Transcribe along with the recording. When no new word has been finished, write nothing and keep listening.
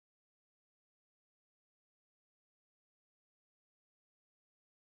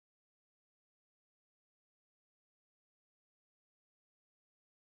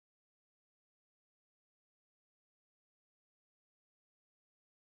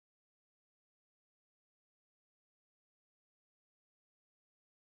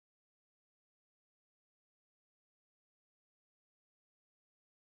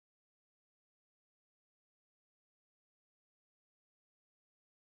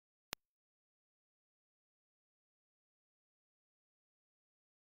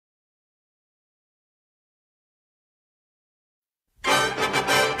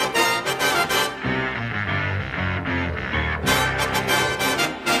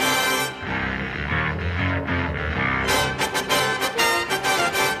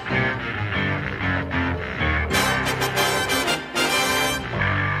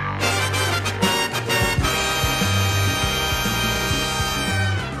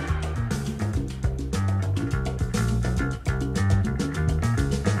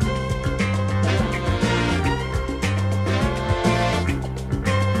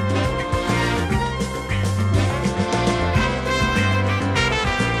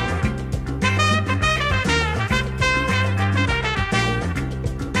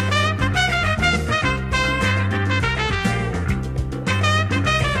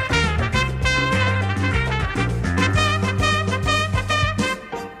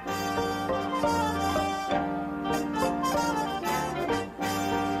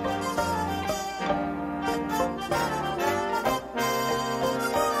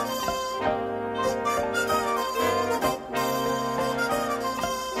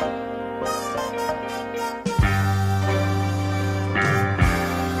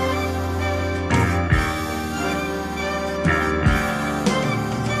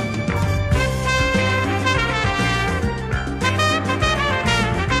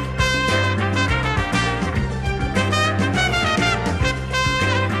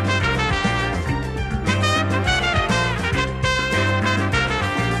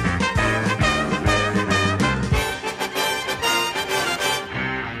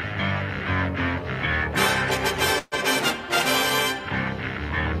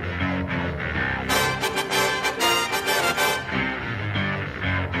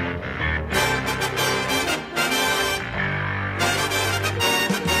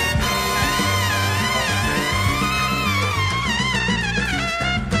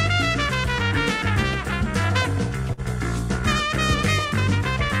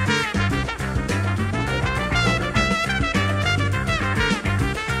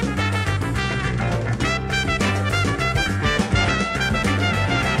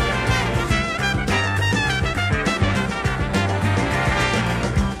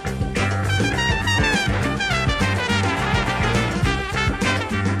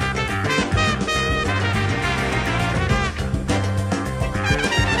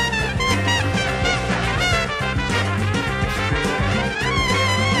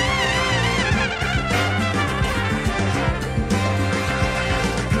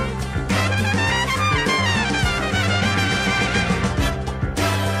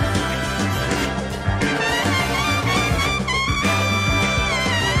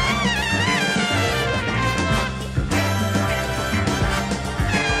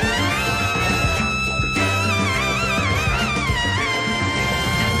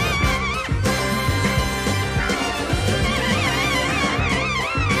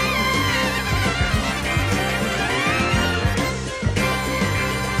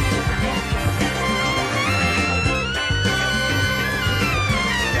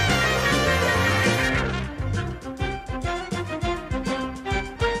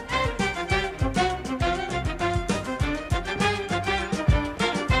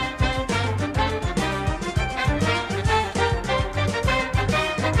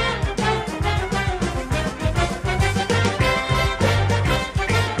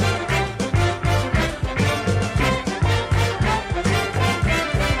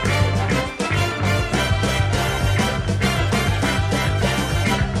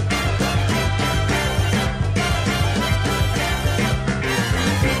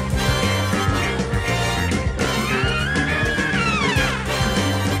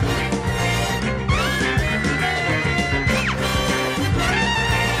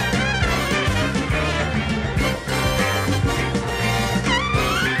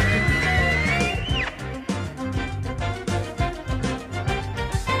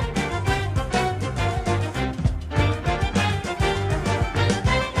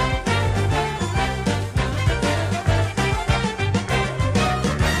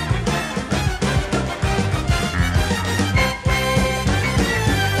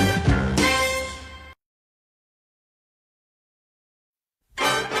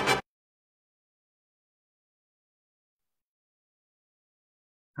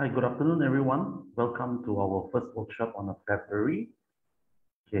Hi, good afternoon, everyone. Welcome to our first workshop on February.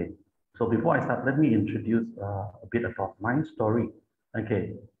 Okay, so before I start, let me introduce a bit about Mind Story.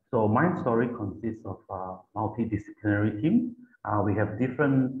 Okay, so Mind Story consists of a multidisciplinary team. We have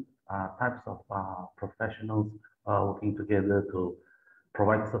different types of professionals working together to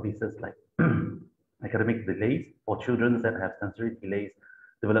provide services like academic delays for children that have sensory delays,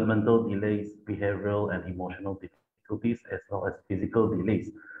 developmental delays, behavioral and emotional difficulties, as well as physical delays.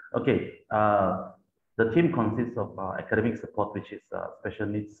 Okay, the team consists of academic support, which is special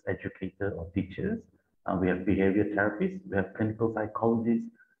needs educator or teachers. We have behavior therapists, we have clinical psychologists,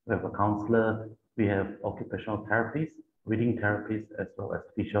 we have a counselor, we have occupational therapists, reading therapists, as well as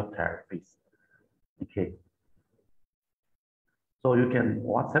physiotherapists. Okay. So you can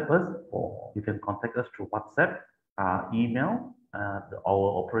WhatsApp us or you can contact us through WhatsApp, email.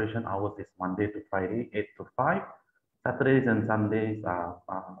 Our operation hours is Monday to Friday, 8 to 5. Saturdays and Sundays are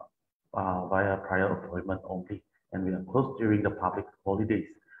via prior appointment only, and we are closed during the public holidays.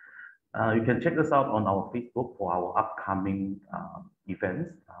 You can check us out on our Facebook for our upcoming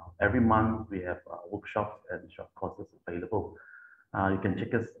events. Every month we have workshops and short courses available. You can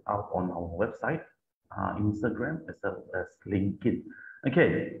check us out on our website, Instagram, as well as LinkedIn.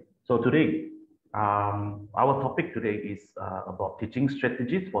 Okay, so today, our topic today is about teaching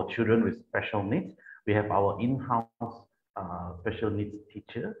strategies for children with special needs. We have our in-house special needs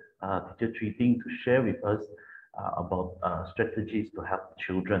teacher, Teacher Chui Ting, to share with us about strategies to help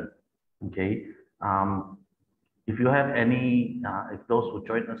children. Okay, if you have any, if those who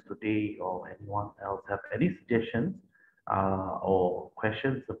join us today or anyone else have any suggestions or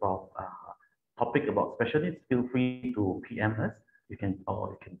questions about topic about special needs, feel free to PM us. You can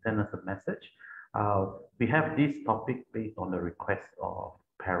send us a message. We have this topic based on the request of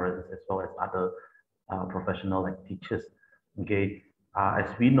parents as well as other professional like teachers. Okay, as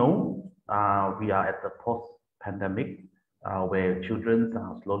we know, we are at the post-pandemic where children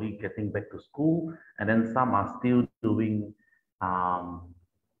are slowly getting back to school, and then some are still doing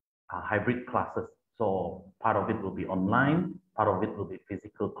hybrid classes. So part of it will be online, part of it will be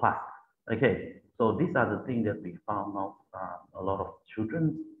physical class. Okay, so these are the things that we found out. A lot of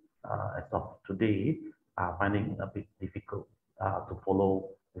children, as of today, are finding it a bit difficult to follow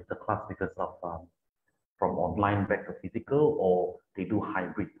with the class because of from online back to physical, or they do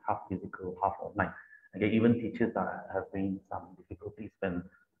hybrid, half physical, half online. Okay, even teachers are having some difficulties when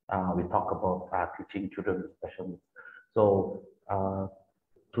we talk about teaching children with special needs. So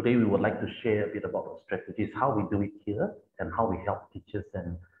today we would like to share a bit about our strategies, how we do it here, and how we help teachers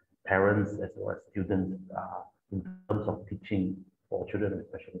and parents as well as students in terms of teaching for children with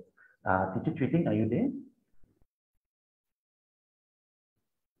special needs. Teacher Chui Ting, are you there?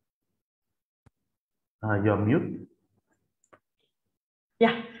 You're mute.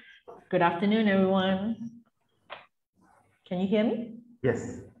 Yeah. Good afternoon, everyone. Can you hear me?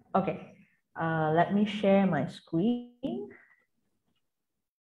 Yes. Okay. Let me share my screen.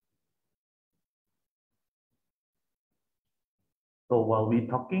 So while we're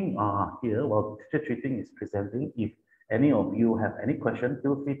talking here, while Teacher Chui Ting is presenting, if any of you have any question,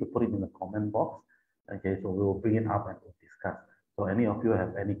 feel free to put it in the comment box. Okay, so we'll bring it up and we'll discuss. So any of you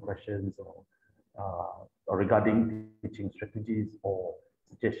have any questions or regarding teaching strategies or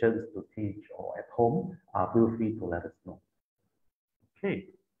suggestions to teach or at home, feel free to let us know. Okay.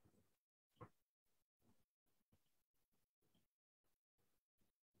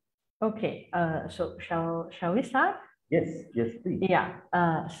 Okay, so shall we start? Yes, yes, please. Yeah,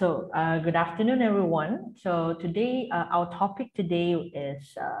 good afternoon, everyone. So today, our topic today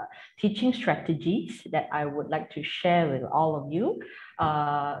is teaching strategies that I would like to share with all of you.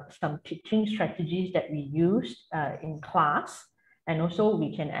 Some teaching strategies that we use in class, and also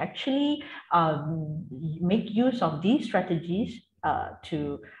we can actually make use of these strategies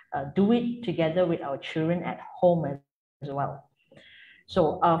to do it together with our children at home as well.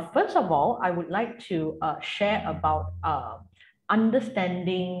 So first of all, I would like to share about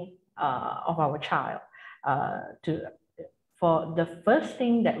understanding of our child. For the first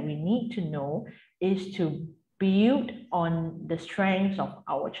thing that we need to know is to build on the strengths of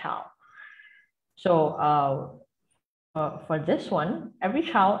our child. So for this one, every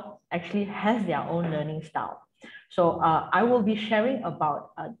child actually has their own learning style. So I will be sharing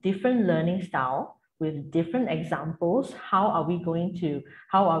about a different learning style with different examples. How are we going to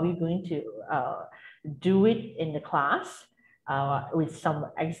do it in the class with some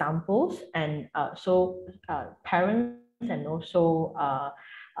examples, and so parents and also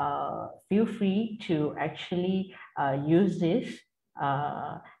feel free to actually use this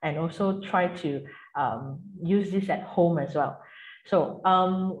and also try to use this at home as well. So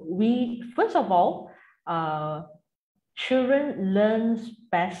we, first of all, children learns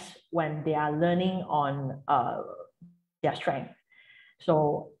best when they are learning on their strength.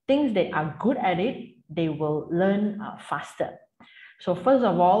 So things they are good at it, they will learn faster. So first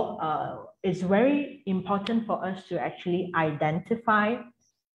of all, it's very important for us to actually identify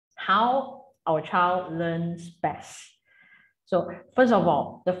how our child learns best. So first of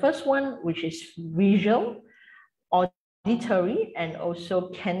all, the first one, which is visual, auditory, and also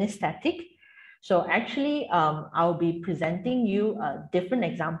kinesthetic. So actually, I'll be presenting you different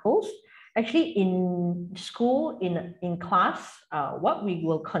examples. Actually, in school, in class, what we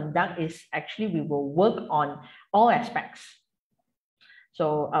will conduct is actually we will work on all aspects.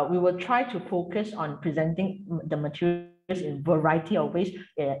 So we will try to focus on presenting the materials in variety of ways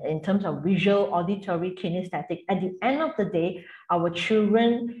in terms of visual, auditory, kinesthetic. At the end of the day, our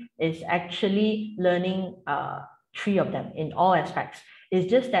children is actually learning three of them in all aspects. It's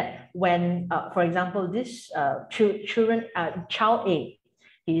just that when, for example, this child A,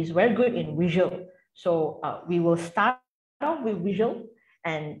 he is very good in visual. So we will start off with visual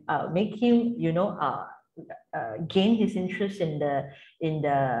and make him, gain his interest in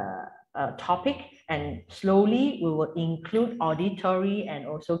the topic, and slowly we will include auditory and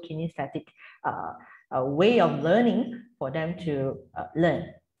also kinesthetic way of learning for them to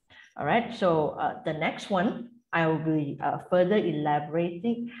learn. All right, so the next one, I will be further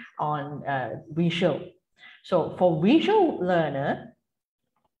elaborating on visual. So for visual learner,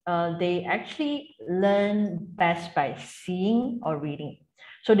 they actually learn best by seeing or reading.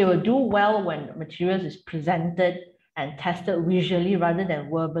 So they will do well when materials is presented and tested visually rather than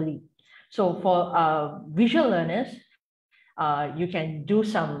verbally. So for visual learners, you can do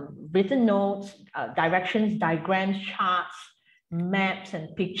some written notes, directions, diagrams, charts, maps,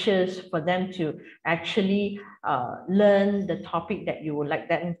 and pictures for them to actually learn the topic that you would like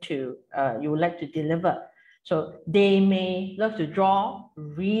them to deliver. So they may love to draw,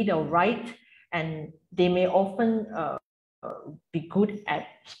 read, or write, and they may often be good at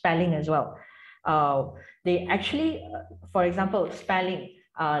spelling as well. They actually, for example, spelling,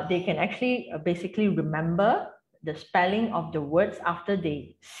 they can actually basically remember the spelling of the words after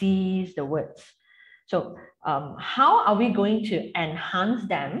they see the words. So how are we going to enhance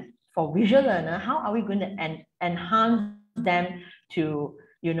them for visual learner? How are we going to enhance them to,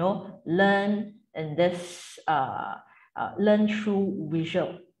 learn in this, learn through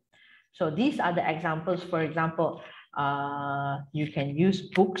visual? So these are the examples. For example, you can use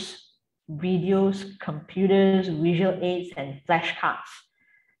books, videos, computers, visual aids, and flashcards.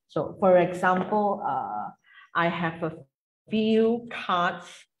 So for example, I have a few cards,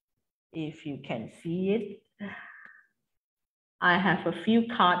 if you can see it. I have a few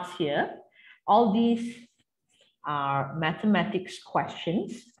cards here. All these are mathematics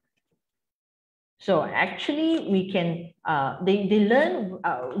questions. So actually, we can they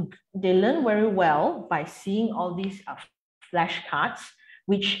learn very well by seeing all these flashcards,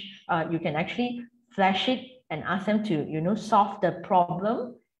 which you can actually flash it and ask them to solve the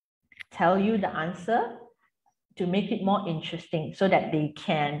problem, tell you the answer, to make it more interesting so that they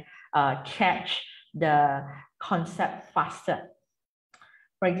can catch the concept faster.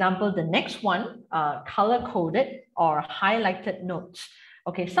 For example, the next one, color-coded or highlighted notes.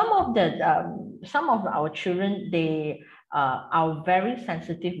 Okay, some of our children, they are very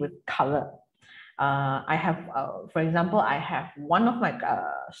sensitive with color. I have, for example, I have one of my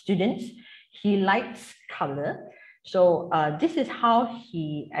students, he likes color. So this is how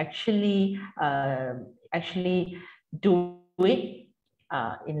he actually do it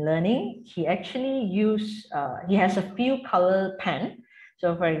in learning. He actually he has a few color pen.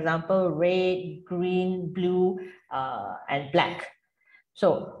 So for example, red, green, blue, and black.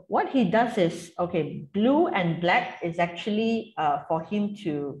 So what he does is, okay, blue and black is actually for him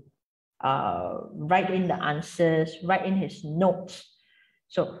to write in the answers, write in his notes.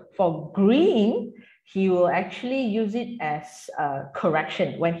 So for green, he will actually use it as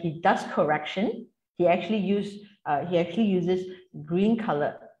correction. When he does correction, he actually uses green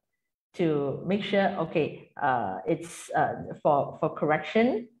color to make sure, okay, it's for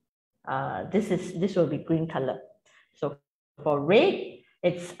correction. This will be green color. So for red,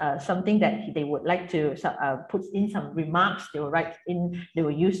 it's something that they would like to put in some remarks. They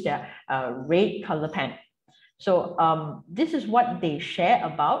will use their red color pen. So this is what they share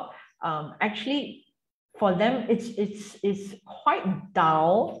about. Actually, for them, it's quite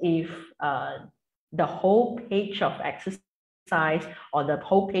dull if the whole page of exercise or the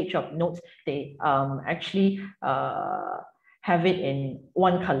whole page of notes, they actually have it in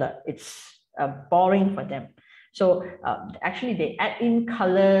one color. It's boring for them. So actually they add in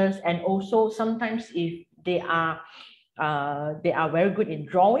colors, and also sometimes if they are very good in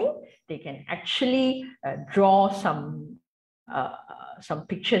drawing, they can actually draw some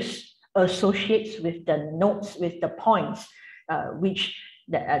pictures associates with the notes, with the points, which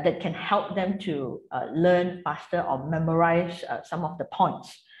that can help them to learn faster or memorize some of the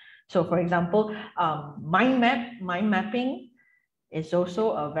points. So for example, mind mapping is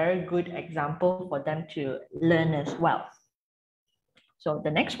also a very good example for them to learn as well. So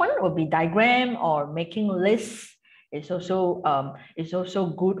the next one will be diagram or making lists. It's also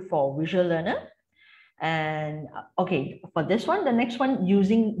good for visual learner. And okay, for this one, the next one,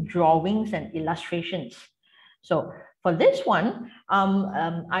 using drawings and illustrations. So for this one,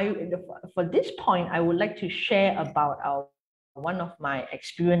 for this point, I would like to share about one of my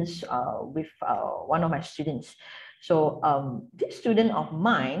experience with one of my students. So this student of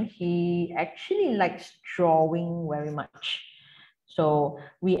mine, he actually likes drawing very much. So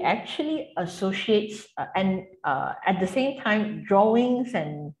we actually associate and at the same time drawings,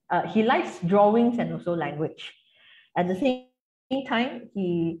 and he likes drawings and also language. At the same time,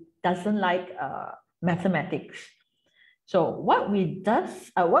 he doesn't like mathematics. So what we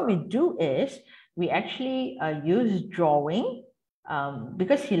do is we actually use drawing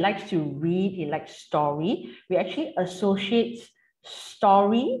because he likes to read, he likes story. We actually associate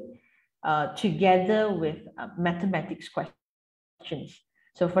story together with mathematics questions.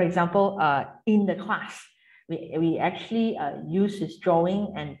 So for example, in the class, we actually use this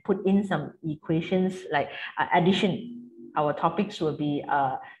drawing and put in some equations like addition. Our topics will be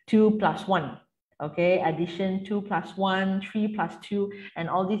 2 plus 1. Okay, addition, 2 plus 1, 3 plus 2, and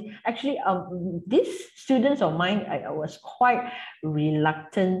all these. Actually, these students of mine, I was quite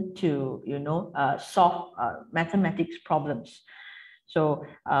reluctant to, solve mathematics problems. So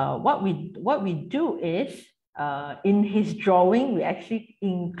what we do is, in his drawing, we actually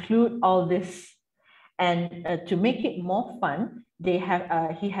include all this, and to make it more fun, he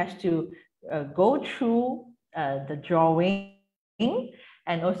has to go through the drawing,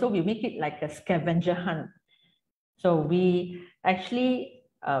 and also we make it like a scavenger hunt. So we actually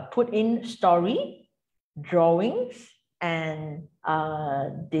put in story, drawings, and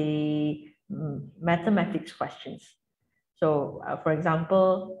the mathematics questions. So for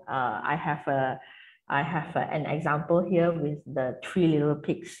example, I have an example here with the 3 little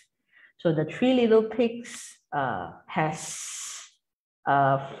pigs. So the 3 little pigs has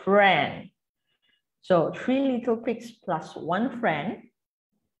a friend. So 3 little pigs plus 1 friend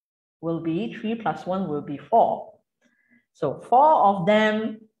will be 3 plus 1 will be 4. So 4 of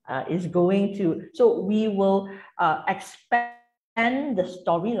them is going to, so we will expand the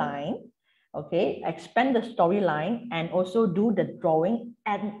storyline. Okay, expand the storyline and also do the drawing,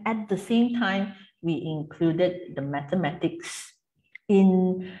 and at the same time we included the mathematics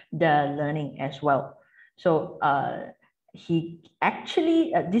in the learning as well. So he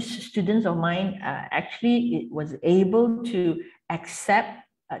actually, these students of mine actually was able to accept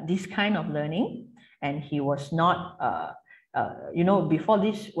this kind of learning, and he was not before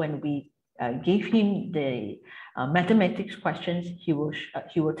this, when we gave him the mathematics questions, he will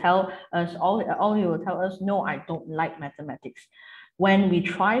tell us he will tell us, no, I don't like mathematics. When we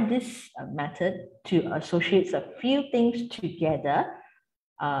try this method to associate a few things together,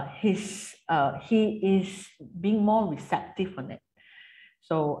 he is being more receptive on it.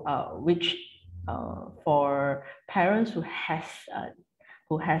 So which for parents who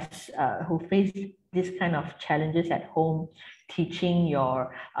face this kind of challenges at home, teaching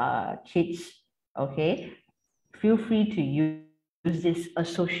your kids, okay, feel free to use this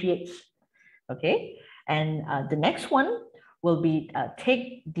associates, okay. And the next one will be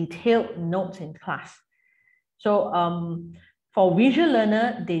take detailed notes in class. So for visual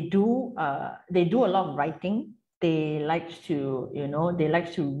learner, they do a lot of writing. They like to, they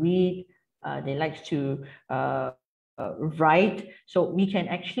like to read, they like to write. So we can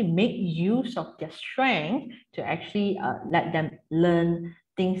actually make use of their strength to actually let them learn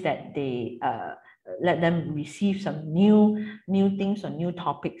things that they let them receive some new things or new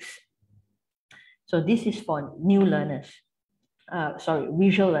topics. So this is for new learners,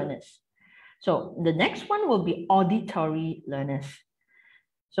 visual learners. So the next one will be auditory learners.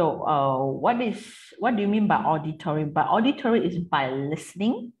 So what do you mean by auditory? By auditory is by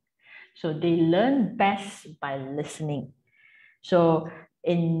listening. So they learn best by listening. So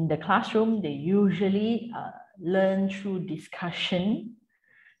in the classroom, they usually learn through discussion,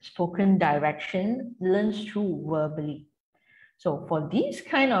 spoken direction, learns through verbally. So for this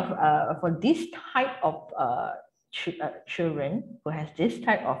kind of, for this type of children who has this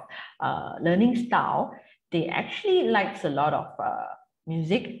type of learning style, they actually likes a lot of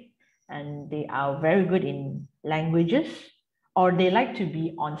music, and they are very good in languages, or they like to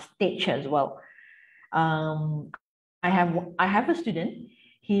be on stage as well. I have a student.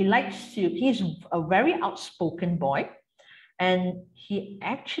 He's a very outspoken boy, and he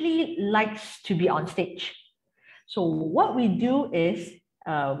actually likes to be on stage. So what we do is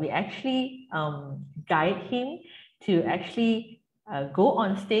we actually guide him to actually go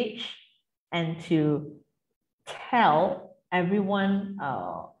on stage and to tell everyone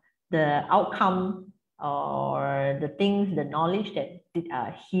the outcome or the things, the knowledge that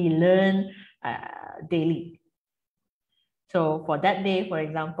he learned daily. So for that day, for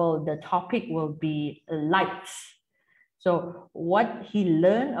example, the topic will be lights. So what he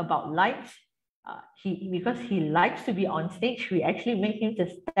learned about lights, because he likes to be on stage, we actually make him to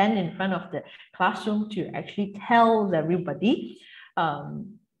stand in front of the classroom to actually tell everybody,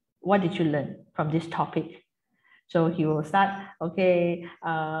 what did you learn from this topic? So he will start, okay,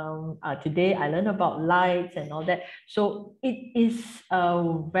 today I learned about lights and all that. So it is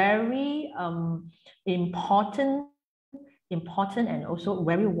a very important and also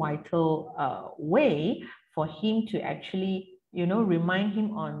very vital way for him to actually, remind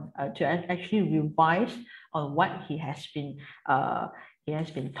him on to actually revise on what he has been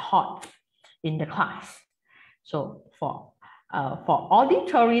taught in the class. So for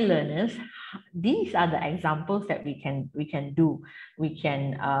auditory learners, these are the examples that we can do. We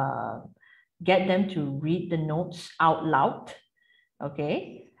can get them to read the notes out loud,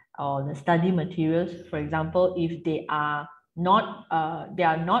 okay, or the study materials. For example, if they are not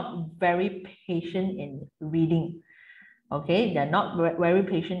very patient in reading, okay, they're not very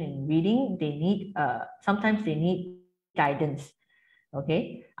patient in reading, they need sometimes they need guidance.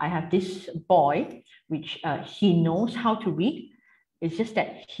 Okay, I have this boy which he knows how to read. It's just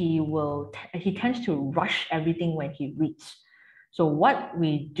that he tends to rush everything when he reads. So what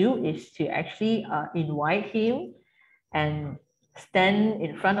we do is to actually invite him and stand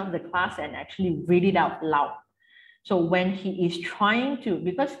in front of the class and actually read it out loud. So when he is trying to,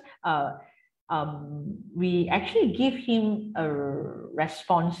 because we actually give him a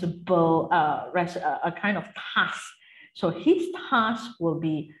responsible, a kind of task. So his task will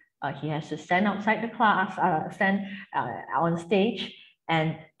be, he has to stand outside the class, stand on stage,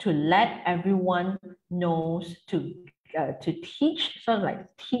 and to let everyone knows to teach, sort of like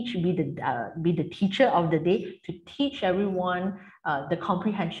be the teacher of the day, to teach everyone the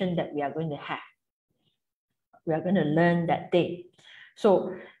comprehension that we are going to have. We are going to learn that day.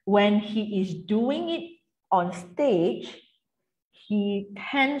 So when he is doing it on stage, he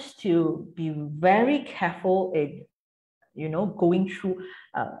tends to be very careful in, going through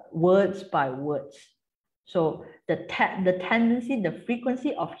words by words. So the tendency, the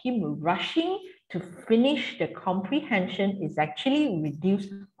frequency of him rushing to finish the comprehension is actually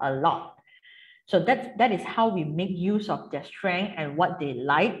reduced a lot. So that is how we make use of their strength and what they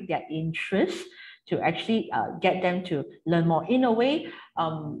like, their interests, to actually get them to learn more. In a way,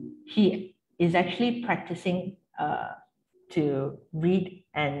 he is actually practicing to read,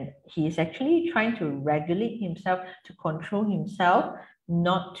 and he is actually trying to regulate himself, to control himself,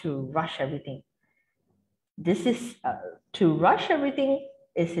 not to rush everything. This is to rush everything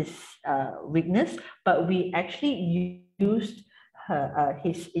is his weakness, but we actually used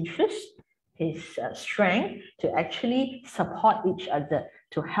his interest, his strength to actually support each other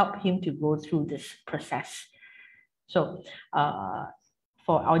to help him to go through this process. So for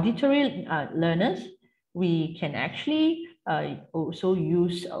auditory learners, we can actually also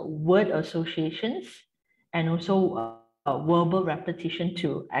use word associations and also verbal repetition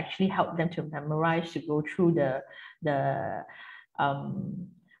to actually help them to memorize, to go through the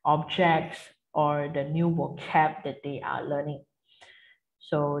objects or the new vocab that they are learning.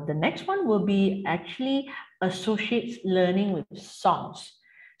 So the next one will be actually associates learning with songs.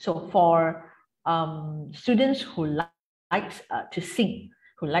 So for students who likes to sing,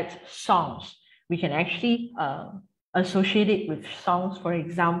 who likes songs, we can actually associate it with songs. For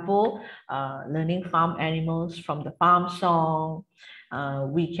example, learning farm animals from the farm song.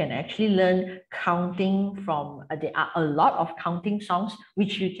 We can actually learn counting from, there are a lot of counting songs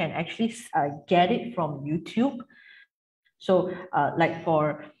which you can actually get it from YouTube. So like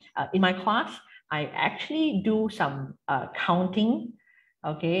for in my class, I actually do some counting,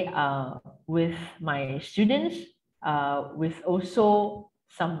 okay, with my students, with also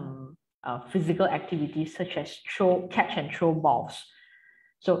some physical activities such as catch and throw balls.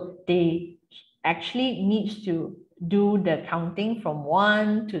 So they actually need to do the counting from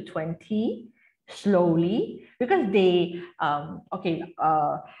 1 to 20 slowly, because they,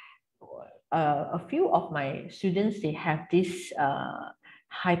 a few of my students, they have this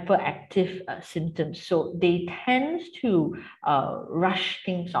hyperactive symptoms. So they tend to rush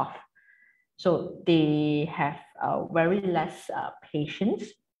things off. So they have very less patience.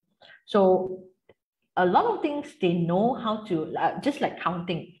 So a lot of things they know how to, just like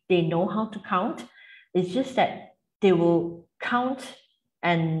counting, they know how to count. It's just that they will count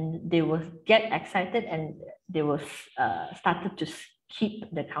and they will get excited and they will started to skip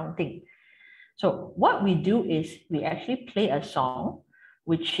the counting. So what we do is we actually play a song,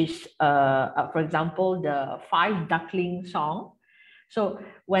 which is, for example, the Five Duckling song. So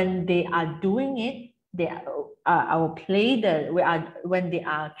when they are doing it, they I will play when they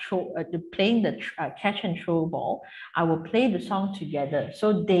are playing the catch and throw ball, I will play the song together.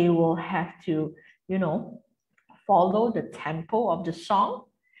 So they will have to, you know, follow the tempo of the song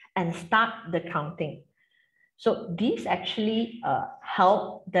and start the counting. So these actually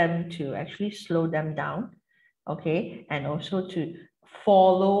help them to actually slow them down, okay, and also to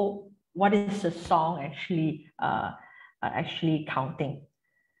follow what is the song actually counting.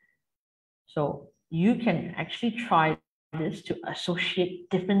 So you can actually try this to associate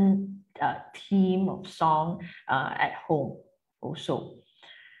different theme of song at home also.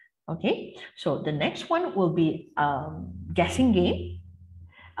 Okay, so the next one will be guessing game.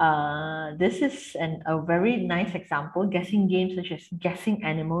 This is a very nice example, guessing games such as guessing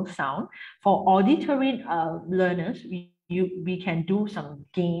animal sound. For auditory learners, we can do some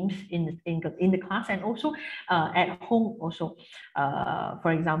games in the class and also at home also.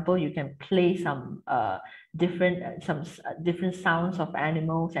 For example, you can play some different sounds of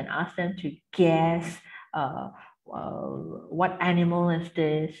animals and ask them to guess what animal is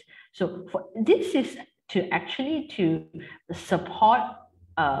this. So this is to support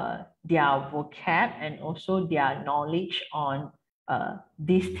their vocab and also their knowledge on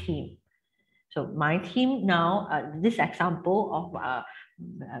this theme. So my theme now, this example of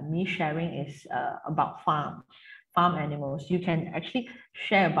me sharing is about farm animals. You can actually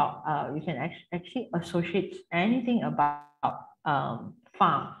share about, you can actually associate anything about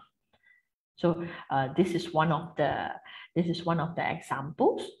farm. So this is one of the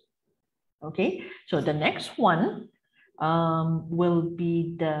examples. Okay, so the next one will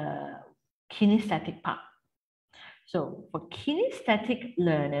be the kinesthetic part. So for kinesthetic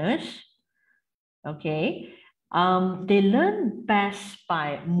learners, okay, they learn best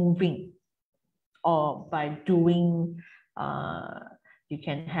by moving or by doing. You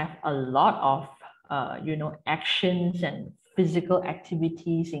can have a lot of actions and physical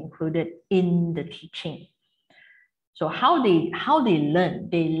activities included in the teaching. So how they learn?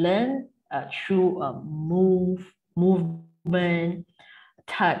 They learn through movement,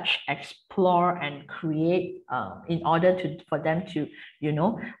 touch, explore, and create in order for them to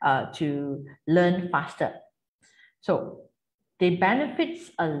to learn faster. So they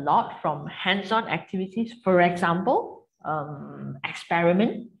benefits a lot from hands-on activities. For example,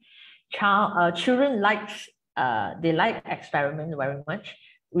 experiment. Children they like experiment very much,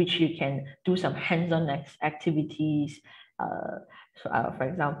 which you can do some hands-on activities. For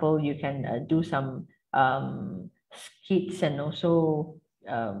example, you can do some skits and also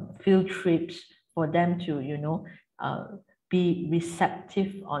field trips for them to be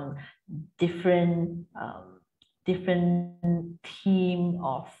receptive on different theme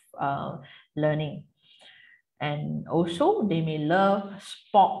of learning. And also they may love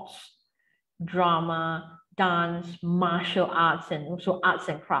sports, drama, dance, martial arts, and also arts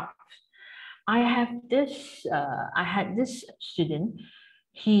and crafts. I had this student,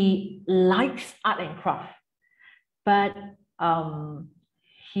 he likes art and craft, but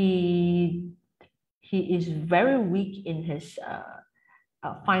he is very weak in his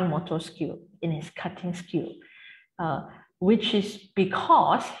fine motor skill, in his cutting skill, which is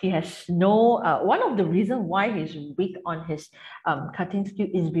because he has no, one of the reasons why he's weak on his cutting skill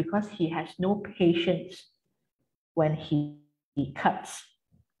is because he has no patience when he cuts.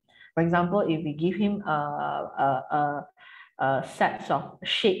 For example, if we give him sets of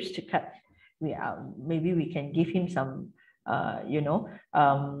shapes to cut, maybe we can give him some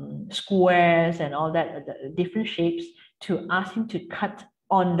squares and all that, different shapes, to ask him to cut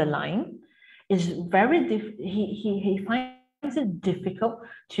on the line. Is very he finds it difficult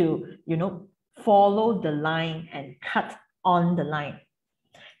to follow the line and cut on the line.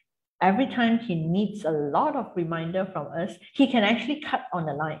 Every time he needs a lot of reminder from us, he can actually cut on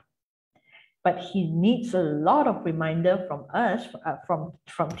the line, but he needs a lot of reminder from us, from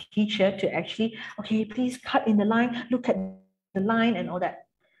teacher, to actually, okay, please cut in the line, look at the line and all that.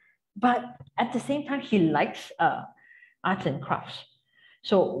 But at the same time, he likes arts and crafts.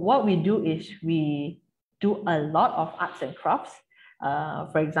 So what we do is we do a lot of arts and crafts.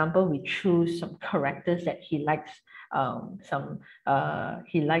 For example, we choose some characters that he likes.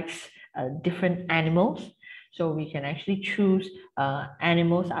 He likes different animals. So we can actually choose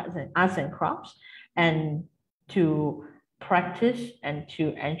animals, arts and crafts, and to practice and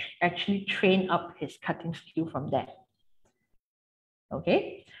to actually train up his cutting skill from there.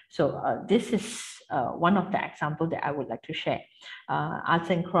 Okay, so this is one of the examples that I would like to share. Arts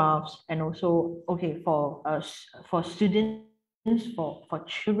and crafts, and also, okay, for students, for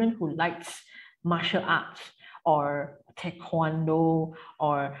children who likes martial arts or taekwondo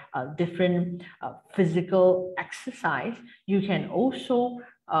or different physical exercise, you can also,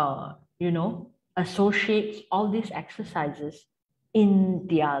 associate all these exercises in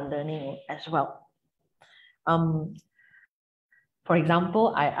their learning as well. For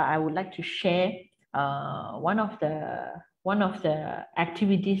example, I would like to share one of the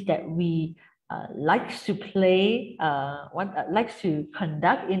activities that we likes to play, likes to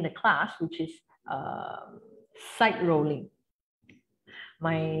conduct in the class, which is side rolling.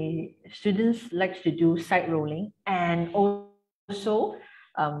 My students like to do side rolling, and also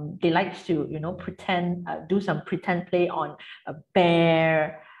they like to pretend, do some pretend play on a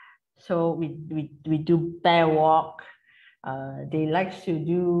bear. So we do bear walk. They like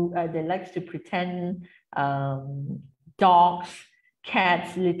to pretend dogs,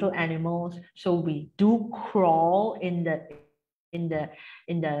 cats, little animals. So we do crawl in the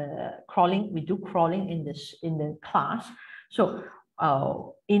crawling. We do crawling in the class. So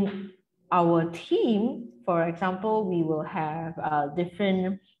in our team, for example, we will have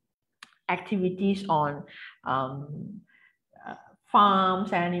different activities on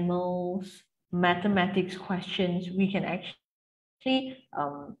farms, animals, mathematics questions. We can actually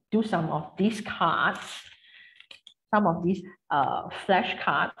do some of these cards, some of these flash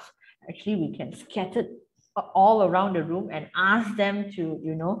cards. Actually, we can scatter all around the room and ask them to,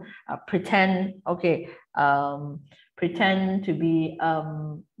 pretend, okay, pretend to be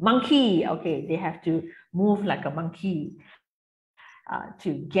monkey. Okay, they have to move like a monkey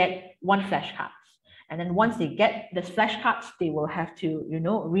to get one flash card. And then once they get the flashcards, they will have to,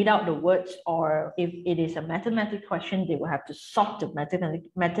 read out the words, or if it is a mathematics question, they will have to solve the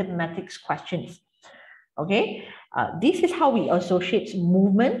mathematics questions. Okay, this is how we associate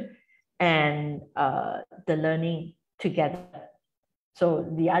movement and the learning together. So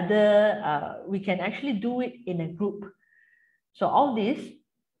the other, we can actually do it in a group. So all this,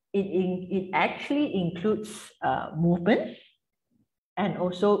 it actually includes movement and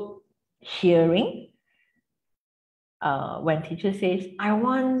also hearing. When teacher says, I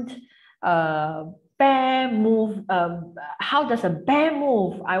want bear move, how does a bear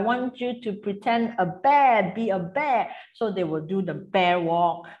move? I want you to pretend a bear, be a bear. So they will do the bear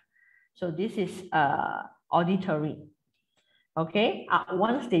walk. So this is auditory. Okay,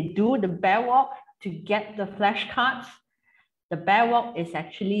 once they do the bear walk to get the flashcards, the bear walk is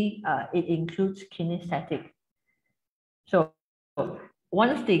actually, it includes kinesthetic. So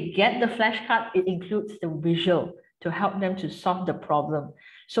once they get the flashcard, it includes the visual to help them to solve the problem.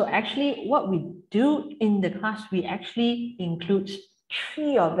 So actually what we do in the class, we actually includes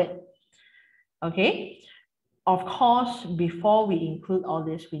 3 of it. Okay. Of course, before we include all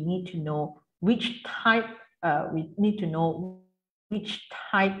this, we need to know which type,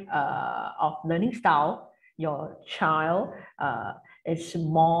 of learning style your child is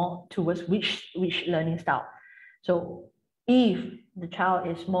more towards which learning style. So if the child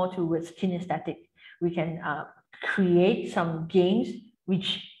is more towards kinesthetic, we can create some games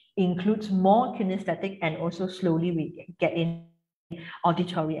which includes more kinesthetic, and also slowly we get in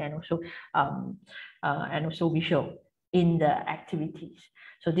auditory and also visual in the activities.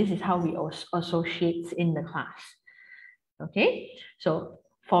 So this is how we associate in the class. Okay, so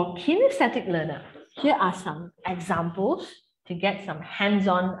for kinesthetic learner, here are some examples to get some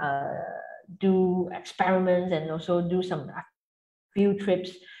hands-on, do experiments and also do some field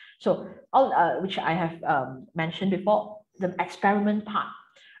trips. So all which I have mentioned before, the experiment part.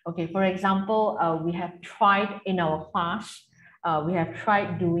 Okay, for example, we have tried in our class, we have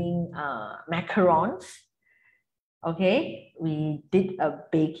tried doing macarons. Okay, we did a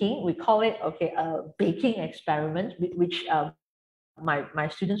baking, we call it, okay, a baking experiment, which my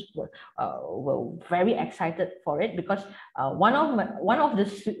students were very excited for it, because one of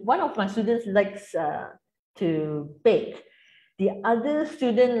my students likes to bake. The other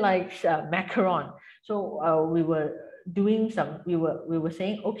student likes macaron. So we were doing some, we were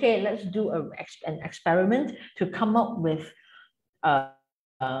saying, okay, let's do an experiment to come up with to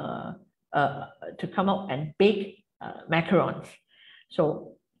come up and bake macarons.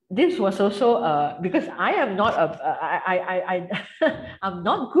 So this was also because I am not I'm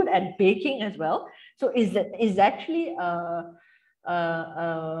not good at baking as well. So is actually a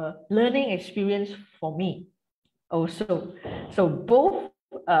learning experience for me also. So both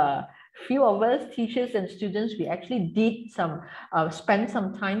few of us, teachers and students, we actually did some spend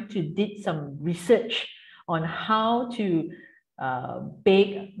some time to did some research on how to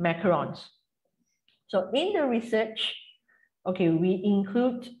bake macarons. So in the research, okay, we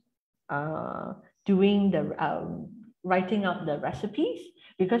include doing the writing out the recipes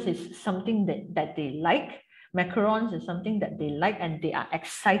because it's something that they like. Macarons is something that they like and they are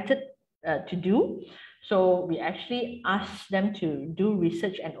excited to do. So we actually ask them to do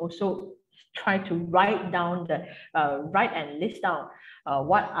research and also try to write down the write and list down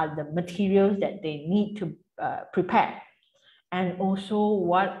what are the materials that they need to prepare, and also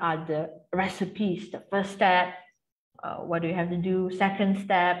what are the recipes, the first step, what do you have to do, second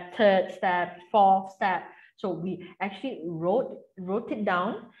step, third step, fourth step. So we actually wrote it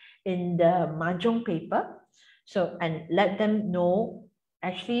down in the mahjong paper. So, and let them know,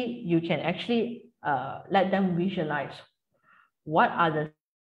 actually, you can actually let them visualize what are the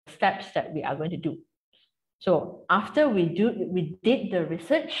steps that we are going to do. So after we did the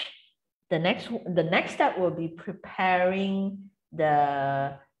research, the next step will be preparing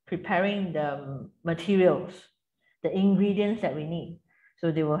the materials, the ingredients that we need.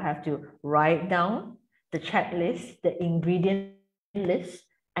 So they will have to write down the checklist, the ingredient list,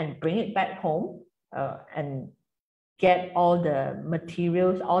 and bring it back home and get all the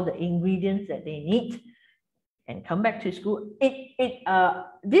materials, all the ingredients that they need, and come back to school.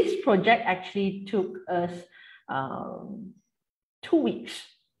 This project actually took us 2 weeks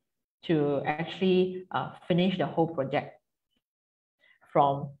to actually finish the whole project,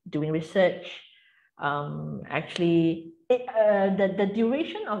 from doing research. Actually, the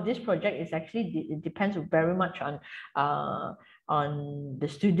duration of this project is actually, it depends very much on the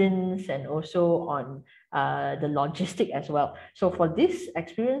students and also on the logistic as well. So for this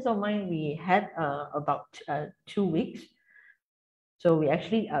experience of mine, we had about 2 weeks. So we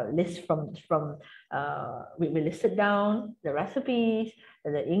actually list we listed down the recipes,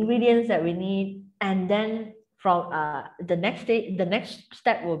 the ingredients that we need, and then from the next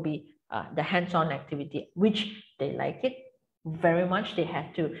step will be the hands-on activity, which they like it very much. They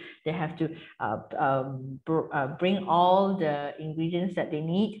have to bring all the ingredients that they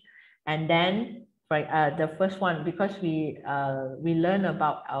need, and then the first one, because we learn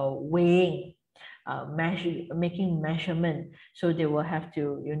about weighing, making measurement. So they will have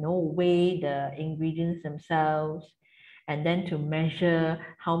to weigh the ingredients themselves, and then to measure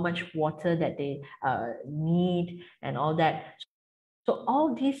how much water that they need and all that. So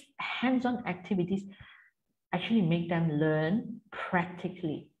all these hands-on activities actually make them learn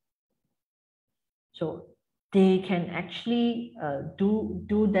practically. So they can actually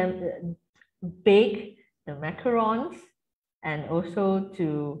bake the macarons, and also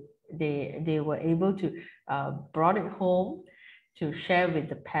they were able to brought it home to share with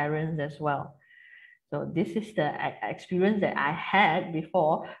the parents as well. So this is the experience that I had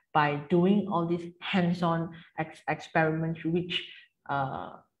before by doing all these hands-on experiments, which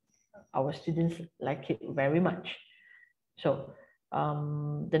our students like it very much. So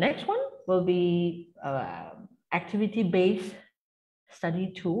the next one will be activity-based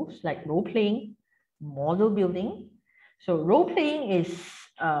study tools like role-playing, model building. So role-playing is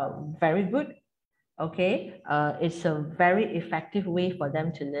very good. Okay, it's a very effective way for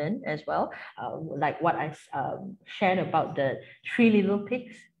them to learn as well. Like what I shared about the 3 little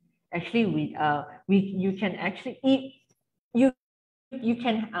pigs. Actually, you can actually you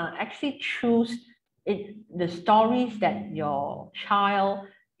can actually choose the stories that your child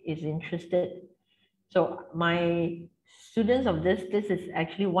is interested. So my students of this is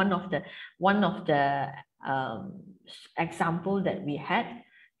actually one of the example that we had,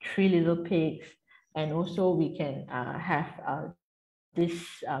 3 little pigs. And also we can have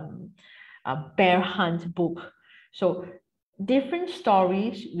this bear hunt book. So different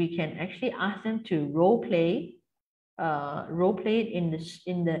stories, we can actually ask them to role play it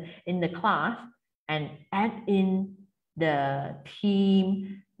in the class, and add in the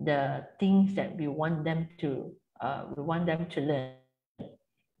theme, the things that we want them to learn.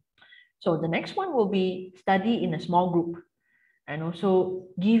 So the next one will be study in a small group, and also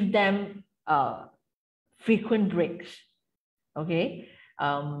give them frequent breaks. Okay,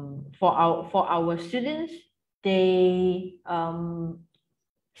 for our students, they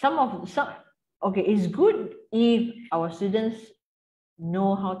okay, it's good if our students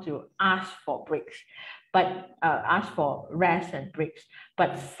know how to ask for breaks, but ask for rest and breaks.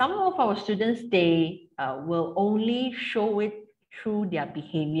 But some of our students, they will only show it through their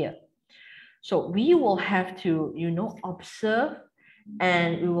behavior. So we will have to, observe,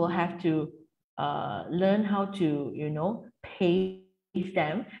 and we will have to learn how to, pace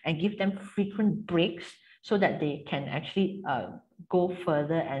them and give them frequent breaks so that they can actually go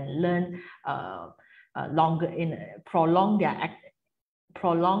further and learn longer, prolong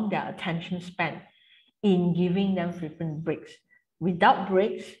their attention span in giving them frequent breaks. Without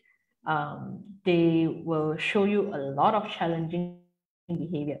breaks, they will show you a lot of challenging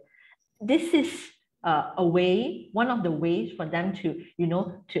behavior. This is one of the ways for them to,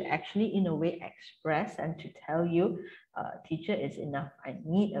 to actually in a way express and to tell you, teacher, is enough, I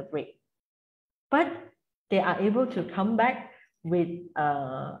need a break. But they are able to come back with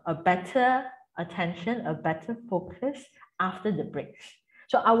a better attention, a better focus after the breaks.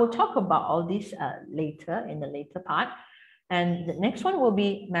 So I will talk about all this later in the later part. And the next one will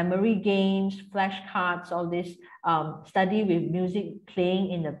be memory games, flashcards, all this. Study with music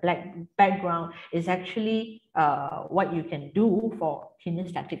playing in the background is actually what you can do for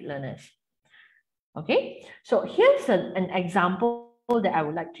kinesthetic learners. Okay, so here's an example that I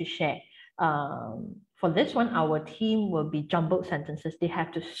would like to share. For this one, our team will be jumbled sentences. They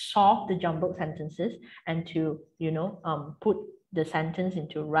have to solve the jumbled sentences and to, put the sentence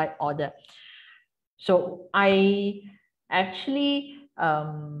into right order. So I actually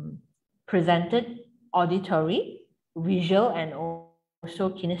presented auditory, visual, and also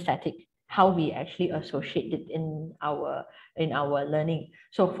kinesthetic, how we actually associate it in our learning.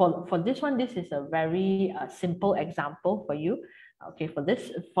 So for this one, this is a very simple example for you. Okay, for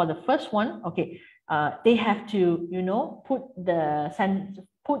the first one, okay, they have to, put the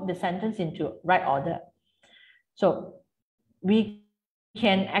sentence into right order. So we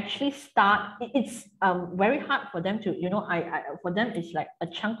can actually start. It's very hard for them to, for them it's like a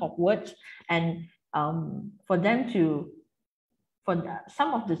chunk of words, and for them to,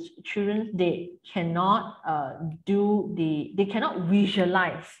 some of the children, they cannot they cannot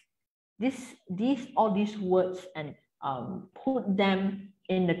visualize all these words and put them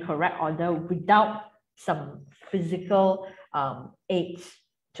in the correct order without some physical aids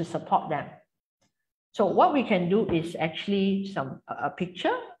to support them. So what we can do is actually a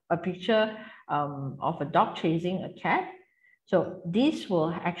picture of a dog chasing a cat. So this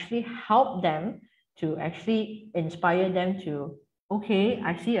will actually help them to actually inspire them to, okay,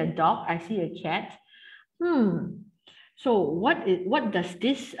 I see a dog, I see a cat. So what does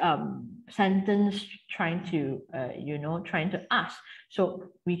this sentence trying to ask?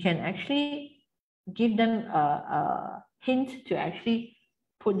 So we can actually give them a hint to actually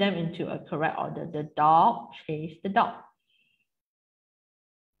put them into a correct order. The dog chased the dog.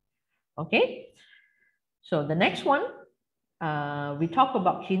 Okay, so the next one, we talk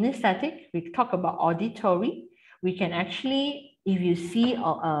about kinesthetic, we talk about auditory. We can actually, if you see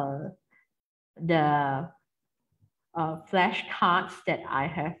the flashcards that I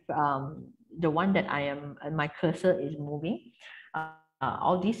have, the one that I am, my cursor is moving,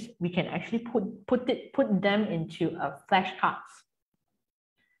 all these, we can actually put them into flashcards.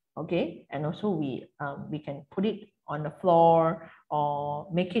 Okay, and also we can put it on the floor or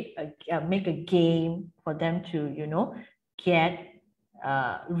make it make a game for them to, get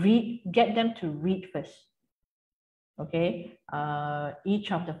them to read first. Okay,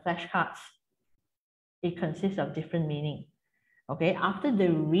 each of the flashcards, it consists of different meaning. Okay, after they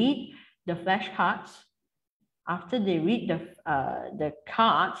read the flashcards, after they read the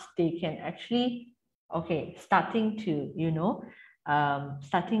cards, they can actually, okay, starting to,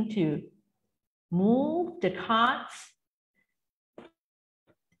 starting to move the cards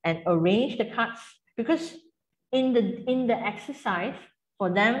and arrange the cards, because in the exercise,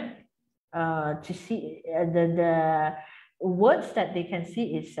 for them to see the words that they can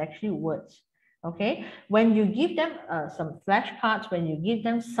see is actually words. Okay, when you give them some flashcards, when you give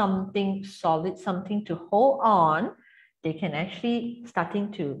them something solid, something to hold on, they can actually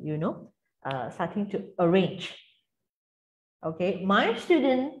starting to, starting to arrange. Okay, my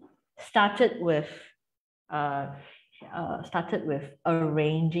student started with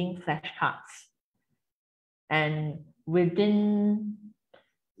arranging flashcards, and within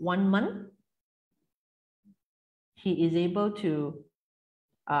 1 month, he is able to.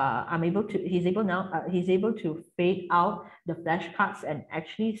 He's able to fade out the flashcards and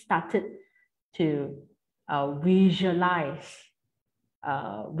actually started to visualize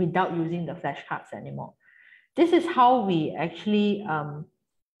without using the flashcards anymore. This is how we actually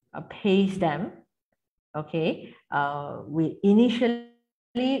pace them. Okay, we initially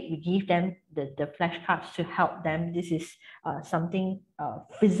we give them the flashcards to help them. This is something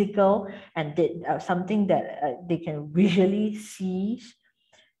physical and something that they can visually see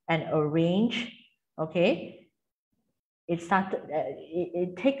and arrange. Okay, it started.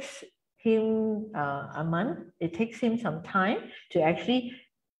 It takes him a month. It takes him some time to actually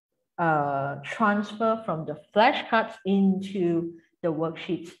transfer from the flashcards into the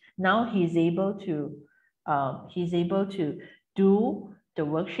worksheets. Now he's able to do the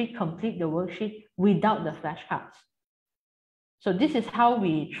worksheet, complete the worksheet without the flashcards. So this is how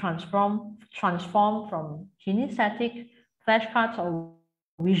we transform from kinesthetic flashcards or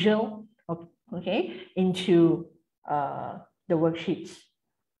visual, okay, into the worksheets.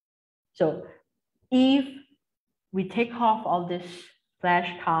 So if we take off all these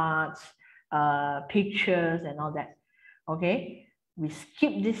flashcards, pictures and all that, okay, we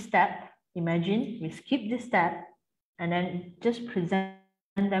skip this step. Imagine we skip this step and then just present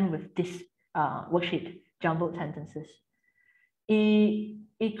them with this worksheet, jumbled sentences.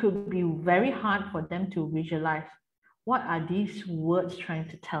 It could be very hard for them to visualize what are these words trying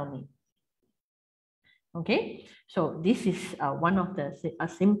to tell me. Okay, so this is one of a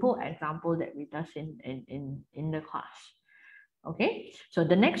simple example that we does in the class. Okay, so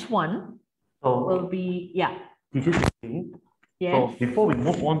the next one will be, yeah. Teacher Ting. Yes. So before we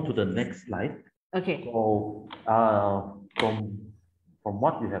move on to the next slide, okay. So from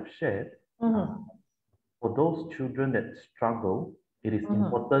what you have shared, for those children that struggle, it is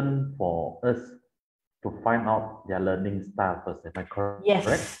important for us to find out their learning style first. Am I correct?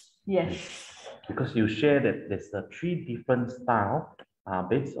 Yes. Yes. Because you share that there's three different styles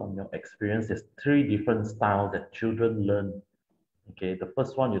based on your experience. There's three different styles that children learn. Okay, the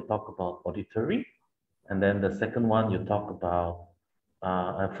first one you talk about auditory, and then the second one you talk about.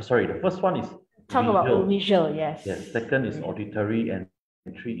 Sorry, the first one is talk visual. About visual. Yes. Yes. Second is auditory, and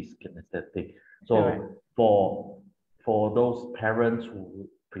three is kinesthetic. So Correct. for those parents who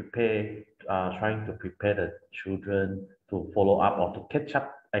prepare, trying to prepare the children to follow up or to catch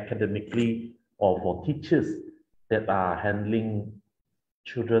up academically, or for teachers that are handling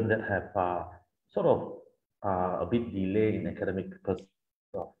children that have sort of a bit delay in academic because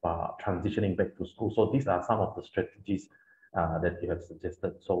of transitioning back to school. So these are some of the strategies that you have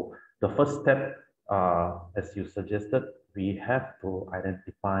suggested. So the first step, as you suggested, we have to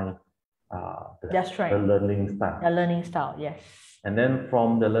identify That's right. the learning style. The learning style, yes. And then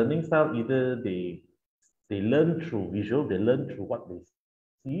from the learning style, either they learn through visual, they learn through what they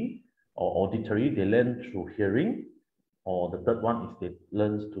see, or auditory, they learn through hearing, or the third one is they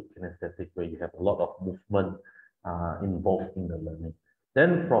learn through kinesthetic, where you have a lot of movement involved in the learning.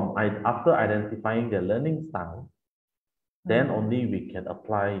 Then after identifying their learning style, then only we can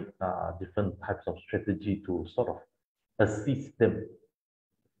apply different types of strategy to sort of assist them.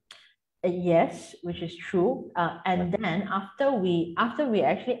 Yes, which is true. And then after we actually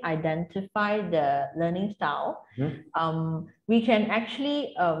identify the learning style, we can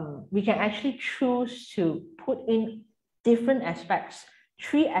actually choose to put in different aspects,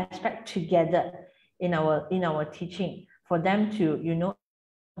 three aspects together in our teaching for them to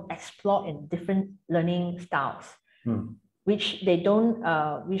explore in different learning styles, which they don't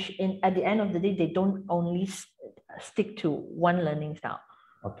at the end of the day they don't only stick to one learning style.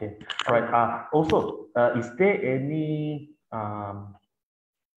 Okay. All right. Also, is there any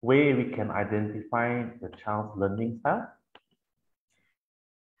way we can identify the child's learning style?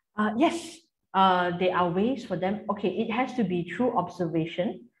 Yes. There are ways for them. Okay, it has to be through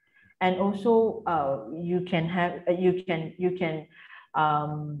observation, and also you can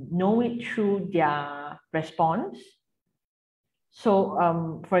know it through their response. So,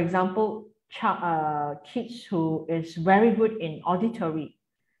 for example, kids who is very good in auditory,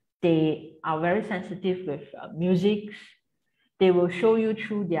 they are very sensitive with music. They will show you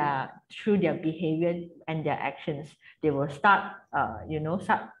through their behavior and their actions. They will start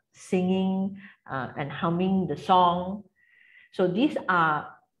singing and humming the song. So these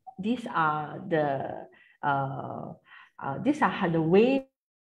are the way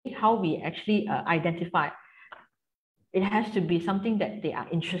how we actually identify. It has to be something that they are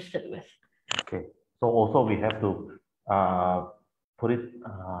interested with. Okay. So also we have to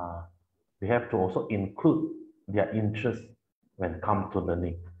we have to also include their interest when it comes to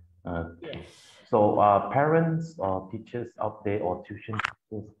learning. Yes. So parents or teachers out there, or tuition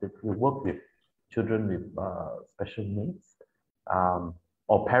teachers that will work with children with special needs,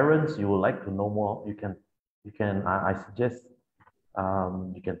 or parents you would like to know more, I suggest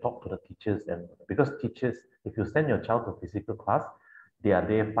you can talk to the teachers, and because teachers, if you send your child to physical class, they are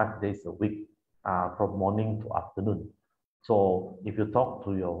there 5 days a week, from morning to afternoon. So if you talk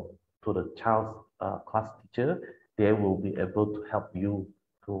to the child's class teacher, they will be able to help you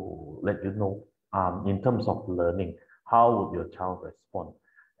to let you know in terms of learning, how would your child respond?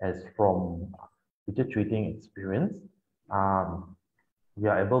 As from teacher treating experience, um, we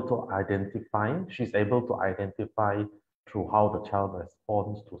are able to identify, she's able to identify through how the child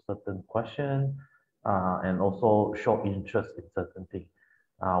responds to certain questions and also show interest in certain things.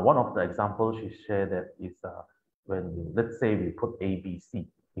 One of the examples she shared that is when, let's say we put ABC,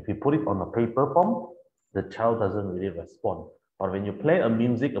 if you put it on a paper form, the child doesn't really respond. But when you play a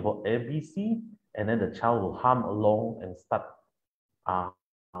music about ABC, and then the child will hum along and start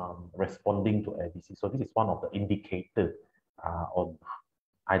responding to ABC. So this is one of the indicators on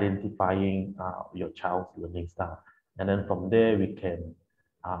identifying your child's learning style. And then from there, we can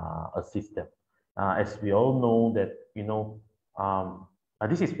assist them. As we all know that,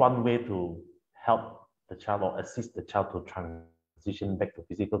 this is one way to help the child or assist the child to transition back to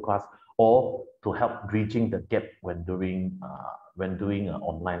physical class or to help bridging the gap when doing an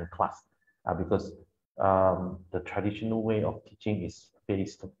online class. Because the traditional way of teaching is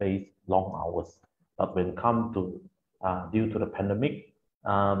face-to-face, long hours. But when come to due to the pandemic,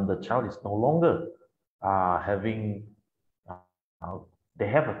 the child is no longer having, uh, they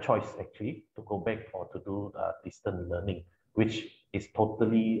have a choice actually to go back or to do distant learning, which is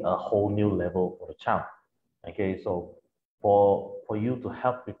totally a whole new level for the child. Okay, so for you to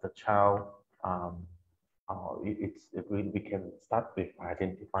help with the child, we can start with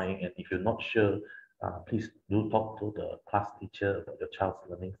identifying, and if you're not sure, please do talk to the class teacher about your child's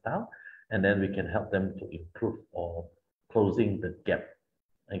learning style, and then we can help them to improve or closing the gap.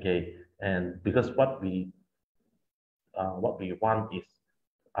 Okay, and because what we want is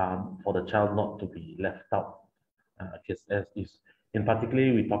for the child not to be left out. Because as is, in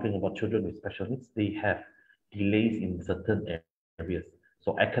particular, we're talking about children with special needs, they have delays in certain areas.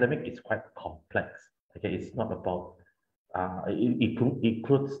 So academic is quite complex. Okay, it's not about it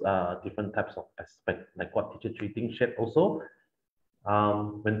includes different types of aspects, like what teacher treating shared also.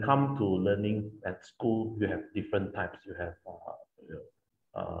 When come to learning at school, you have different types. You have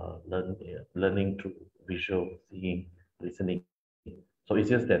learning through visual, seeing, listening. So it's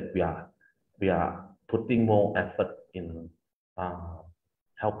just that we are putting more effort in uh,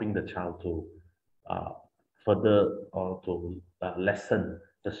 helping the child to uh, further or to lessen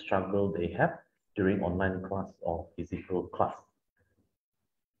the struggle they have during online class or physical class.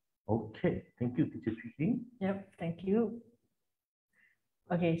 Okay, thank you, Teacher Chui. Yep, thank you.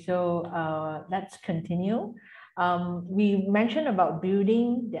 Okay, so let's continue. We mentioned about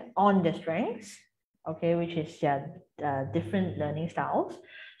building on the strengths, okay, which is different learning styles.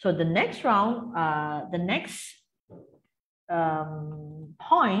 So the next round, the next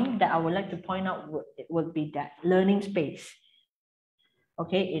point that I would like to point out would be that learning space.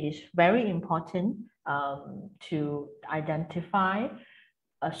 Okay, it is very important to identify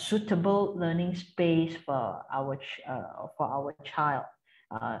a suitable learning space for our child,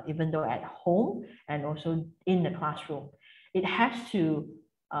 even though at home and also in the classroom. It has to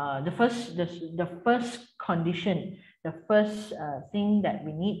the first condition, the first thing that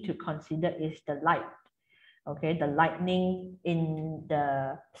we need to consider is the light. Okay, the lighting in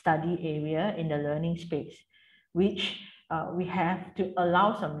the study area, in the learning space, which we have to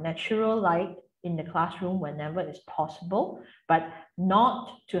allow some natural light in the classroom whenever it's possible, but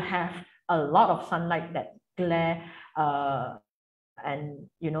not to have a lot of sunlight that glare and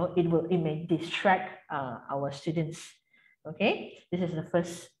it may distract our students. Okay, this is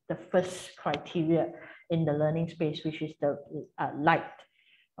the first criteria in the learning space, which is the light.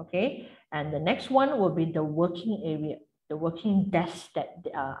 Okay, and the next one will be the working area, the working desk that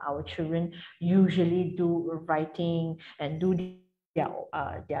our children usually do writing and do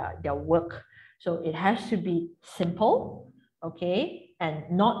their work. So it has to be simple, okay,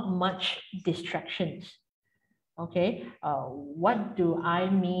 and not much distractions. Okay, what do I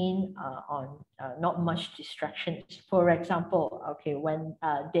mean on not much distractions? For example, okay, when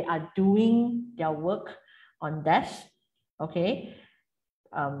they are doing their work on desk, okay,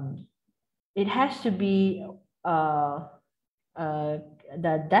 it has to be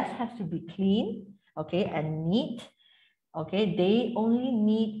the desk has to be clean, okay, and neat. Okay, they only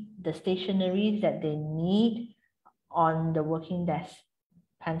need the stationeries that they need on the working desk: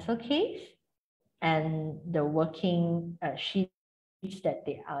 pencil case and the working sheets that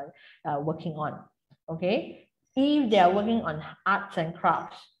they are working on. Okay, if they are working on arts and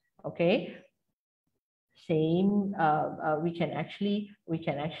crafts, okay, same we can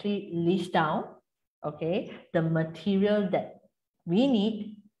actually list down, okay, the material that we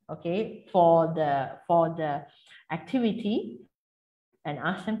need, okay, for the activity, and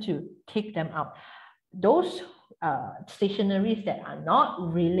ask them to take them out. Those stationaries that are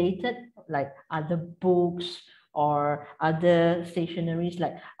not related, like other books or other stationaries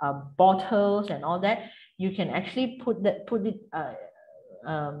like bottles and all that, you can actually put it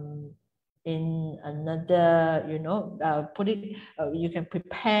in another, you can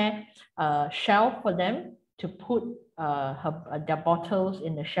prepare a shelf for them to put their bottles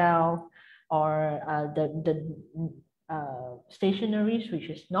in the shelf, or the stationaries which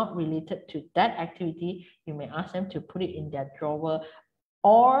is not related to that activity, you may ask them to put it in their drawer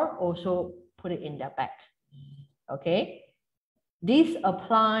or also put it in their bag. Okay, this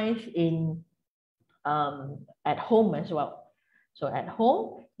applies in at home as well. So at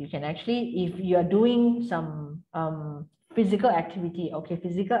home, you can actually, if you are doing some physical activity, okay,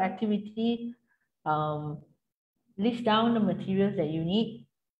 physical activity, list down the materials that you need,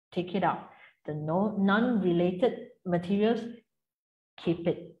 take it out. The non-related materials, keep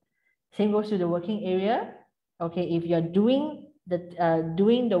it. Same goes to the working area. Okay, if you're doing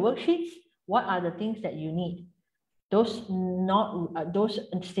the worksheets, what are the things that you need? Those those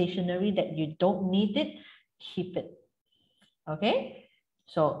stationery that you don't need it, keep it. Okay,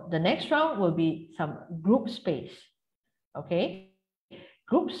 so the next round will be some group space. Okay,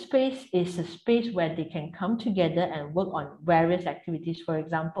 group space is a space where they can come together and work on various activities. For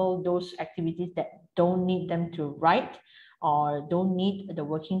example, those activities that don't need them to write or don't need the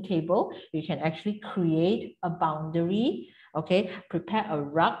working table, you can actually create a boundary. Okay, prepare a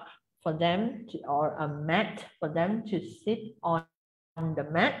rug for them to, or a mat for them to sit on the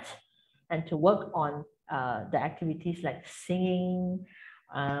mat and to work on the activities like singing,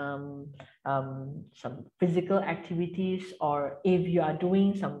 some physical activities, or if you are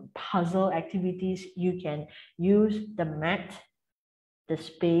doing some puzzle activities, you can use the mat, the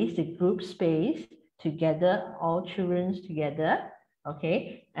space, the group space together, all children together,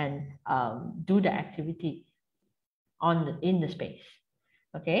 okay, and do the activity in the space.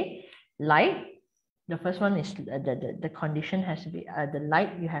 Okay, light. The first one is the condition has to be the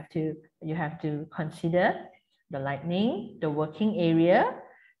light. You have to consider the lighting, the working area,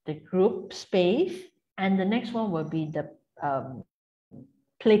 the group space, and the next one will be the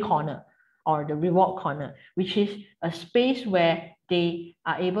play corner or the reward corner, which is a space where they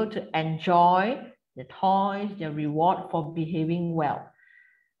are able to enjoy the toys, the reward for behaving well.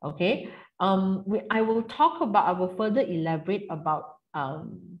 Okay, I will further elaborate about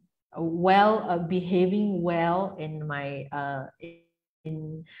behaving well in my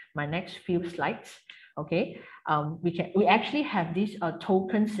next few slides. Okay, we actually have this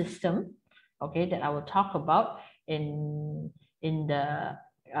token system, okay, that I will talk about in the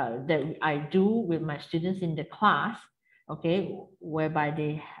that I do with my students in the class. Okay, whereby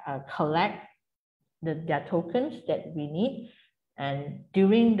they collect their tokens that we need, and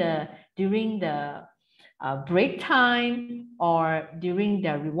during the break time or during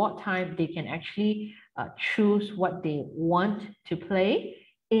the reward time, they can actually choose what they want to play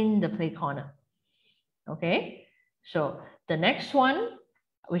in the play corner. Okay, so the next one,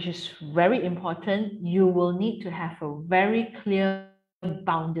 which is very important, you will need to have a very clear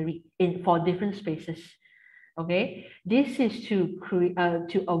boundary for different spaces. Okay, this is to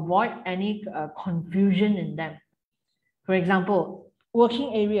avoid any confusion in them. For example,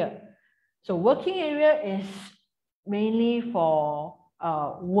 working area. So working area is mainly for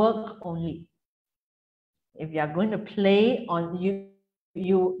work only. If you are going to play on, you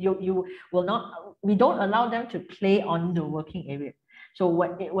will not, we don't allow them to play on the working area. So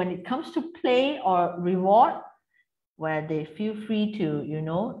when it comes to play or reward, where they feel free to,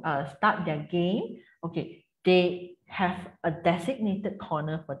 start their game, okay, they have a designated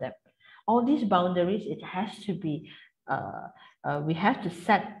corner for them. All these boundaries, it has to be, we have to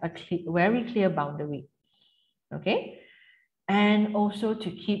set a very clear boundary, okay? And also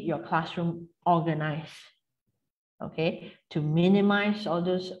to keep your classroom organized, okay? To minimize all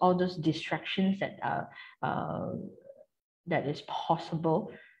those distractions that that is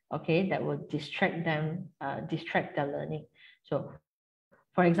possible, okay, that will distract them, distract their learning. So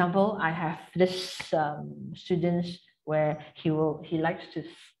for example, I have this students where he likes to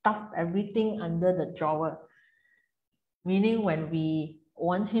stuff everything under the drawer, meaning when we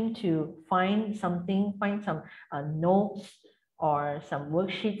want him to find some notes or some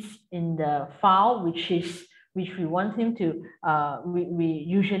worksheets in the file, which we want him to, we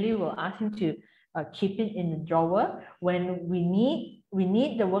usually will ask him to keep it in the drawer. When we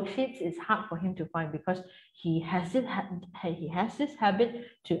need the worksheets, it's hard for him to find because he has this habit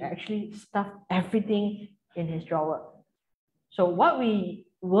to actually stuff everything in his drawer. So what we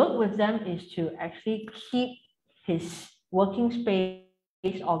work with them is to actually keep his working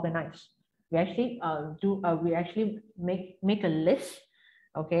space organized. We actually we actually make a list.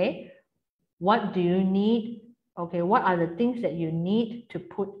 Okay, what do you need? Okay, what are the things that you need to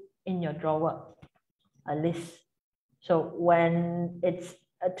put in your drawer? A list. So when it's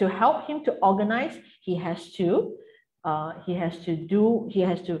to help him to organize, he has to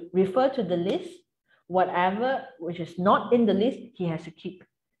refer to the list. Whatever which is not in the list, he has to keep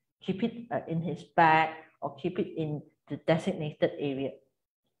it in his bag or keep it in the designated area.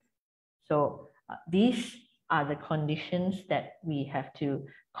 So these are the conditions that we have to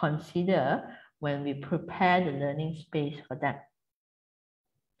consider when we prepare the learning space for them.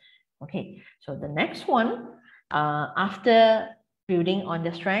 Okay, so the next one, after building on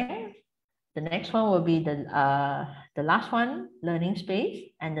the strength, the next one will be the last one, learning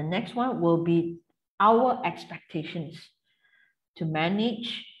space, and the next one will be our expectations, to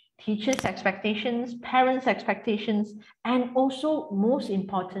manage teachers' expectations, parents' expectations, and also most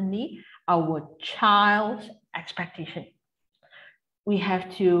importantly, our child's expectation. We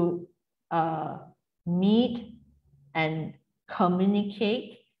have to meet and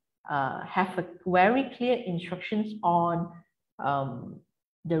communicate, have a very clear instructions on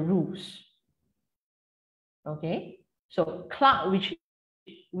the rules. Okay, so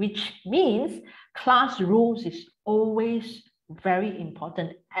which means class rules is always very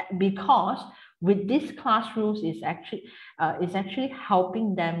important, because with these class rules is actually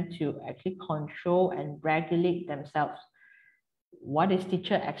helping them to actually control and regulate themselves. What is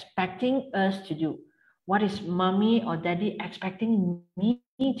teacher expecting us to do? What is mommy or daddy expecting me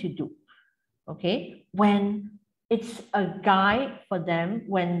to do? Okay, when it's a guide for them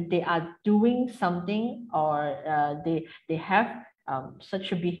when they are doing something, or they have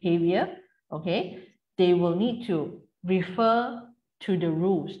such a behavior, okay, they will need to refer to the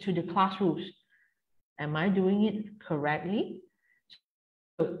rules, to the class rules. Am I doing it correctly?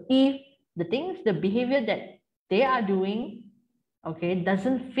 So if the behavior that they are doing, okay,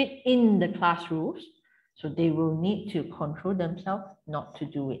 doesn't fit in the class rules, so they will need to control themselves not to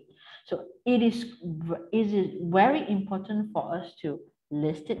do it. So it is very important for us to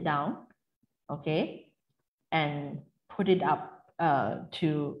list it down, okay, and put it up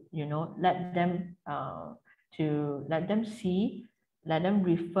to let them see, let them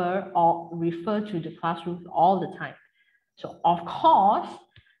refer to the class rules all the time. So of course,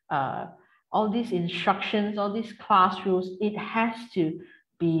 all these instructions, all these class rules, it has to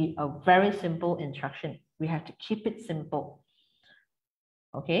be a very simple instruction. We have to keep it simple.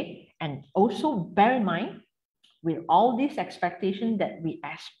 Okay, and also bear in mind, with all these expectations that we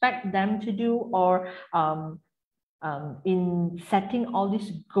expect them to do, or in setting all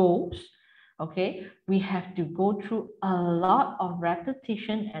these goals, okay, we have to go through a lot of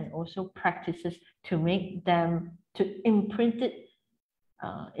repetition and also practices to make them, to imprint it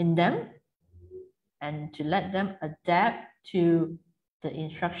in them, and to let them adapt to the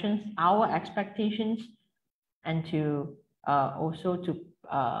instructions, our expectations, and to also to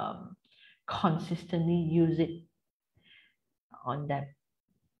consistently use it on them.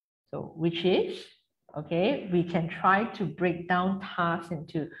 So which is, okay, we can try to break down tasks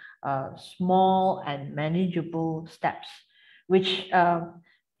into small and manageable steps, which, for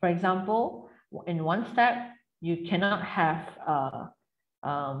example, in one step, you cannot have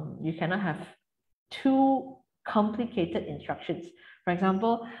too complicated instructions. For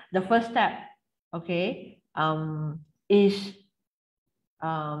example, the first step, okay, is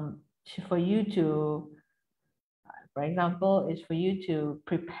for you to, for example, is for you to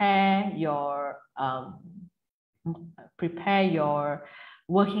prepare your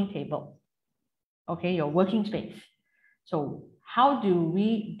working table, okay, your working space. So how do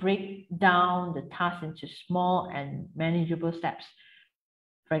we break down the task into small and manageable steps?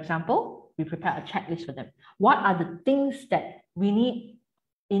 For example, we prepare a checklist for them. What are the things that we need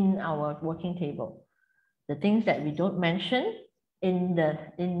in our working table? The things that we don't mention in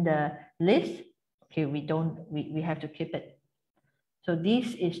the list, okay, we have to keep it. So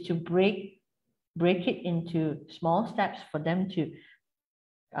this is to break it into small steps for them to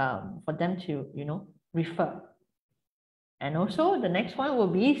refer. And also the next one will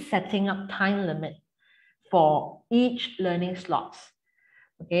be setting up time limit for each learning slots.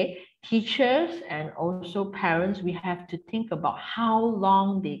 Okay, teachers and also parents, we have to think about how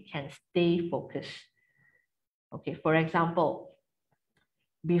long they can stay focused. Okay, for example,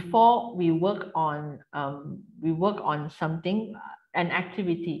 before we work on something, an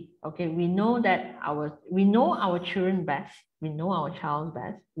activity, okay, we know our children best, we know our child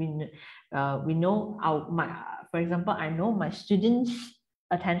best, we know for example, I know my students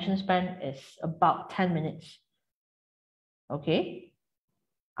attention span is about 10 minutes. Okay,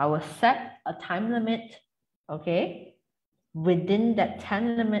 I will set a time limit. Okay, within that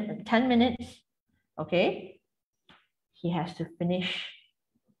 10 minutes, okay, he has to finish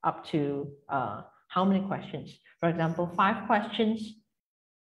up to how many questions? For example, 5 questions.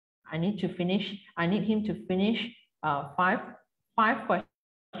 I need him to finish five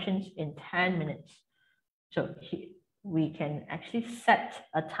questions in 10 minutes. So we can actually set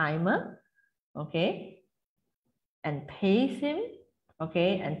a timer, okay, and pace him,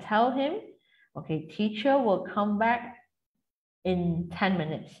 okay, and tell him, okay, teacher will come back in 10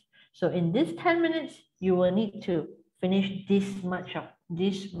 minutes. So in this 10 minutes, you will need to finish this much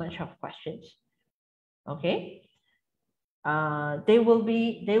of questions, okay. There will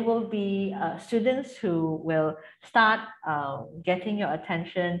be students who will start getting your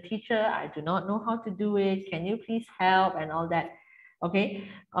attention. Teacher, I do not know how to do it. Can you please help and all that? Okay.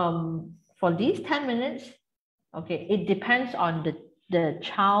 For these 10 minutes, okay, it depends on the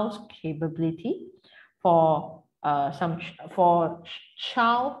child's capability. For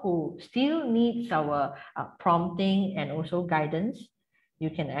child who still needs our prompting and also guidance,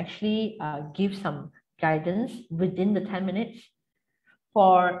 you can actually give some guidance within the 10 minutes.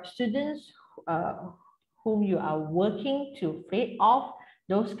 For students whom you are working to fade off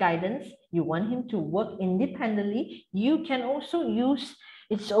those guidance, you want him to work independently, you can also use,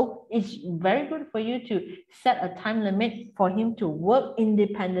 it's very good for you to set a time limit for him to work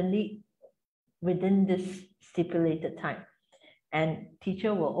independently within this stipulated time. And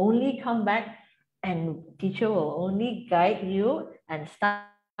teacher will only come back and teacher will only guide you and start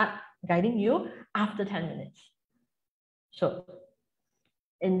guiding you after 10 minutes. So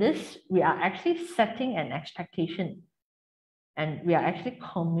in this, we are actually setting an expectation and we are actually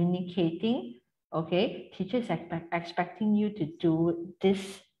communicating, okay, teachers expecting you to do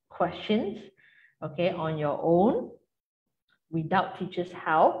these questions, okay, on your own without teacher's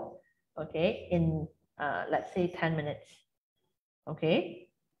help, okay, in let's say 10 minutes, okay.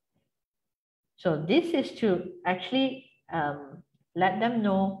 So this is to actually let them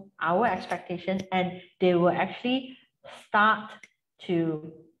know our expectation and they will actually start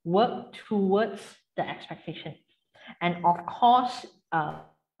to work towards the expectation. And of course,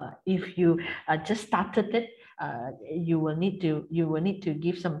 if you just started it, you will need to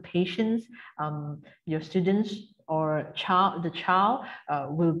give some patience. Your students or the child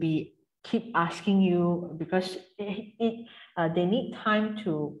will be keep asking you because they need time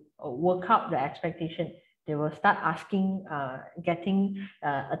to work out the expectation. They will start asking, getting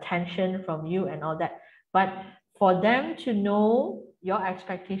attention from you and all that. But for them to know your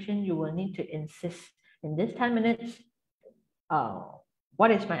expectation, you will need to insist in this 10 minutes,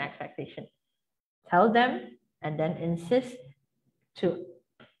 what is my expectation? Tell them and then insist to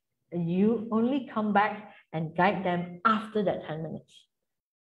you only come back and guide them after that 10 minutes.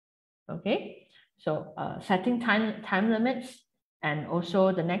 Okay, so setting time limits, and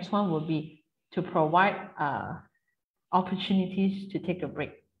also the next one will be to provide opportunities to take a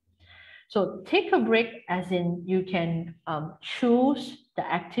break. So take a break as in you can choose the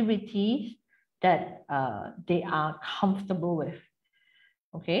activities that they are comfortable with.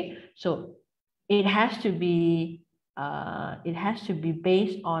 Okay, so it has to be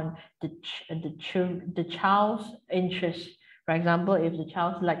based on the child's interest. For example, if the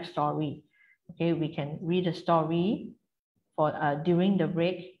child likes story, okay, we can read a story for during the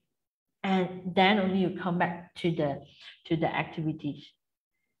break, and then only you come back to the activities.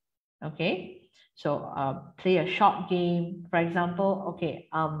 Okay, so play a short game, for example. Okay,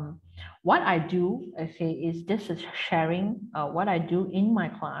 what I do, okay, is this is sharing what I do in my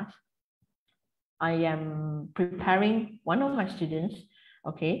class. I am preparing one of my students,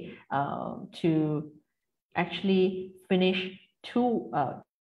 okay, to actually finish two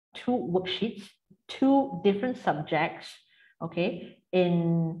worksheets, 2 different subjects, okay,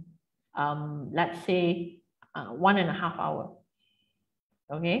 in let's say 1.5 hours,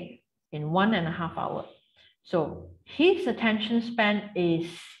 okay, in 1.5 hours. So his attention span is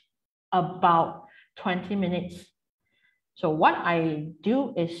about 20 minutes. So what I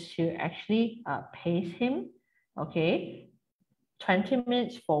do is to actually pace him, okay, 20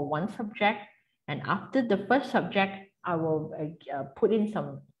 minutes for one subject. And after the first subject, I will put in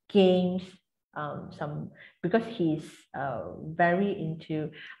some games, because he's very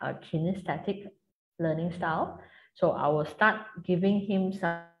into kinesthetic learning style. So I will start giving him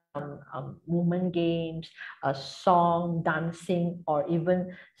some movement games, a song, dancing, or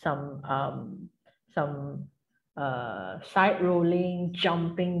even some side rolling,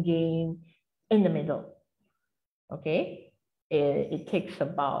 jumping game in the middle. Okay. it takes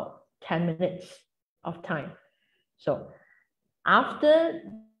about 10 minutes of time. So after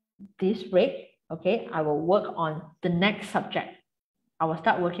this break, okay, I will work on the next subject. I will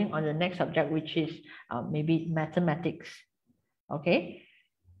start working on the next subject, which is maybe mathematics. Okay,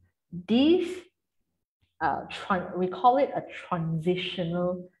 these we call it a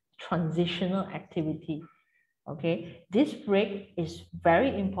transitional activity. Okay, this break is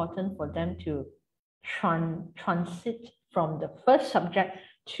very important for them to transit from the first subject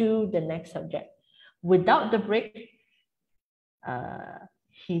to the next subject. Without the break,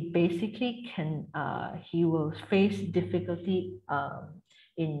 he basically he will face difficulty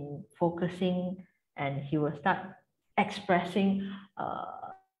in focusing, and he will start expressing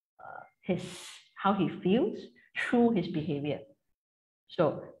how he feels through his behavior.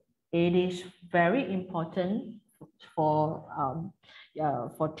 So it is very important for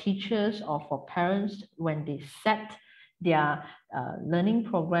teachers or for parents when they set their learning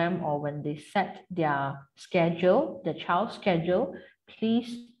program, or when they set their schedule, the child's schedule.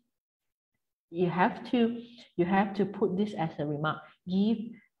 Please, you have to put this as a remark. Give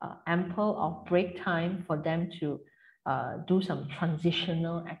ample of break time for them to do some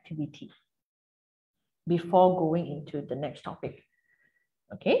transitional activity before going into the next topic.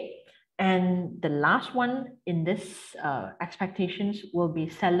 Okay, and the last one in this expectations will be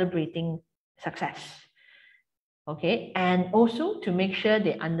celebrating success. Okay, and also to make sure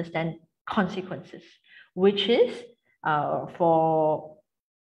they understand consequences, which is for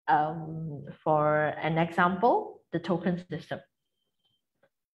an example, the token system.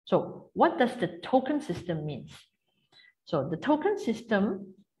 So what does the token system means? So the token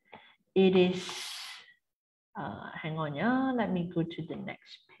system, it is hang on, yeah, let me go to the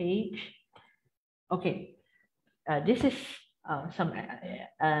next page. Okay, this is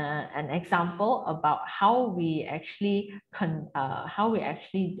an example about how we actually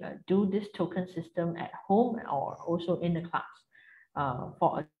do this token system at home or also in the class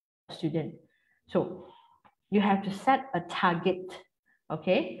for a student. So you have to set a target,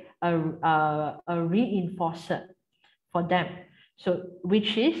 okay, a reinforcer for them. So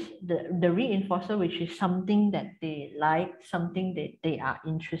which is the reinforcer, which is something that they like, something that they are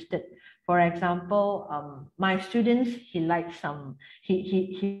interested. For example, my students, he likes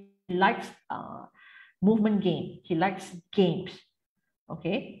movement game. He likes games.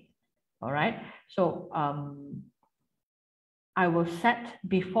 Okay, all right. So I will set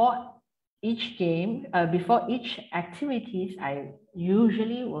before each game, before each activities, I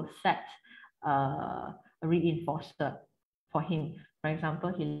usually will set a reinforcer for him. For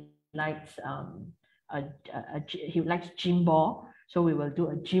example, he likes he likes gym ball, so we will do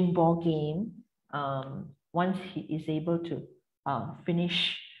a gym ball game. Once he is able to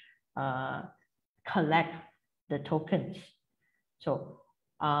finish collect the tokens. So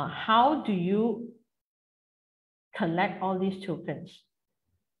how do you collect all these tokens?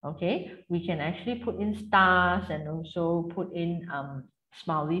 Okay, we can actually put in stars and also put in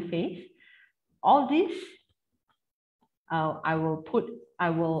smiley face. All this I will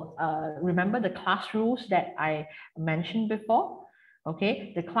remember the class rules that I mentioned before.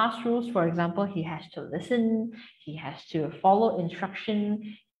 Okay, the class rules, for example, he has to listen, he has to follow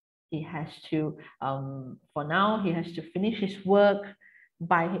instruction, he has to, for now, he has to finish his work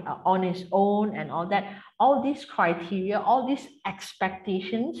on his own and all that. All these criteria, all these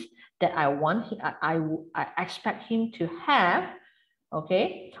expectations that I expect him to have,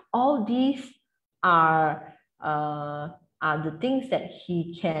 okay, all these are the things that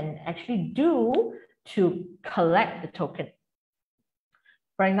he can actually do to collect the token.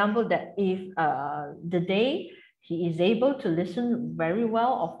 For example, that if the day he is able to listen very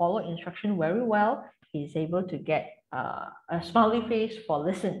well or follow instruction very well, he is able to get a smiley face for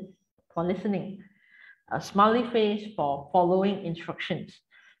listening, a smiley face for following instructions.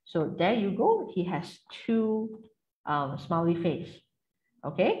 So there you go. He has two smiley face.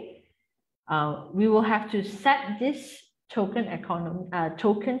 Okay. We will have to set this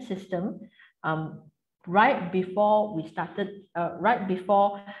token system right before we start the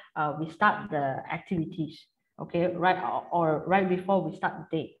activities. Okay, right before we start the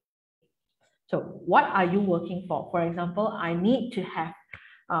day. So what are you working for? For example, I need to have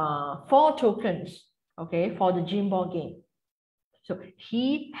 4 tokens, okay, for the gym ball game. So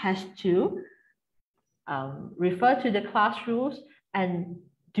he has to refer to the class rules and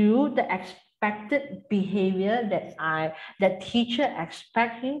do the expected behavior that teacher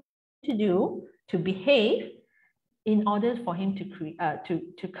expect him to do, to behave, in order for him to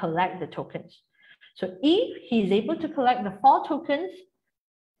collect the tokens. So if he is able to collect the 4 tokens,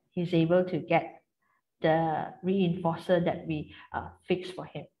 he's able to get the reinforcer that we fix for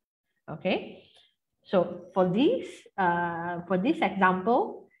him. Okay, so for this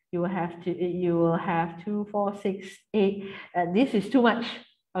example, you will have 2, 4, 6, 8. This is too much.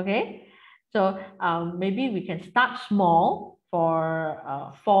 Okay, so maybe we can start small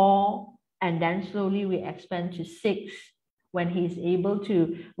for 4, and then slowly we expand to 6 when he's able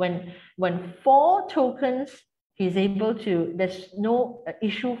to, when 4 tokens he's able to, there's no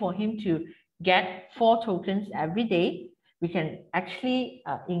issue for him to get 4 tokens every day. We can actually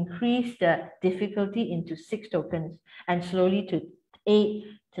increase the difficulty into 6 tokens and slowly to 8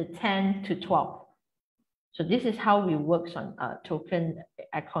 to 10 to 12. So this is how we work on token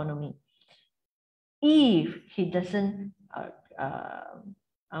economy. If he doesn't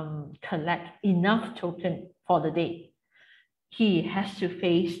collect enough token for the day, he has to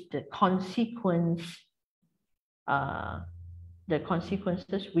face the consequences,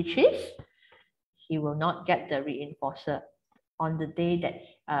 which is he will not get the reinforcer on the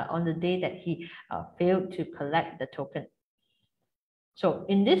day that he failed to collect the token. So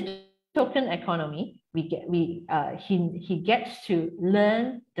in this token economy, he gets to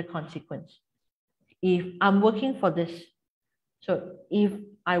learn the consequence. If I'm working for this, so if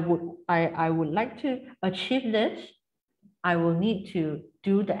I would like to achieve this, I will need to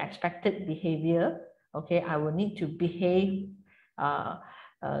do the expected behavior. Okay, I will need to behave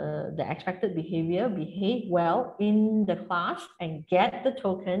the expected behavior, behave well in the class and get the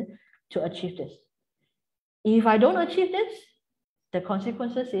token to achieve this. If I don't achieve this, the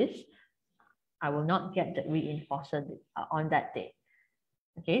consequences is I will not get the reinforcer on that day.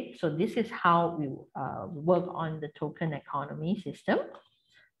 Okay, so this is how we work on the token economy system.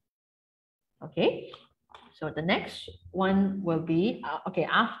 Okay, so the next one will be, okay,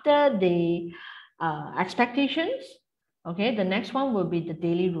 after the expectations, okay, the next one will be the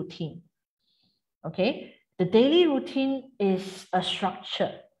daily routine. Okay, the daily routine is a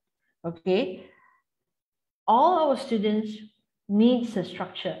structure. Okay, all our students needs a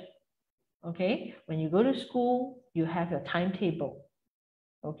structure. Okay, when you go to school, you have your timetable.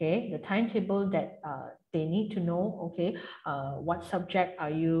 Okay, the timetable that they need to know. Okay, what subject are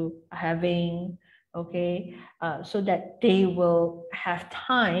you having? Okay, so that they will have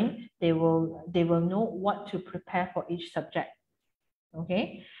time. They will know what to prepare for each subject.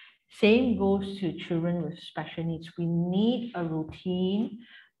 Okay, same goes to children with special needs. We need a routine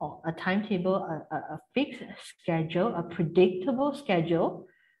or a timetable, a fixed schedule, a predictable schedule,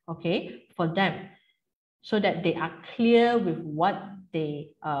 okay, for them, so that they are clear with what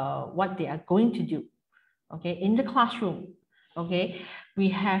they are going to do. Okay, in the classroom, okay, we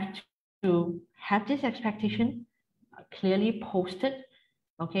have to have this expectation clearly posted.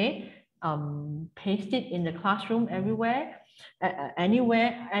 Okay, paste it in the classroom everywhere,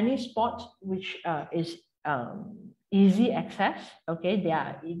 anywhere, any spot which is easy access. Okay,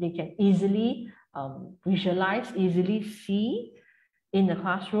 they can easily visualize, easily see in the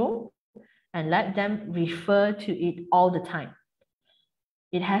classroom, and let them refer to it all the time.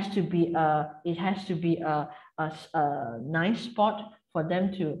 It has to be a nice spot for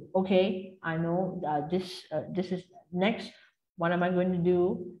them to, okay, I know this is next. What am I going to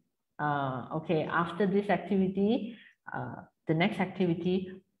do? Okay, after this activity, the next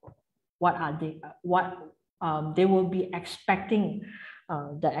activity, what are they? They will be expecting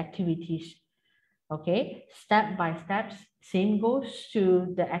the activities. Okay, step by steps. Same goes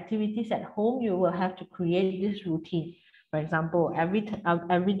to the activities at home. You will have to create this routine. For example,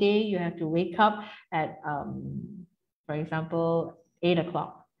 every day you have to wake up at for example 8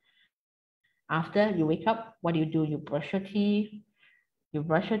 o'clock. After you wake up, what do? You brush your teeth.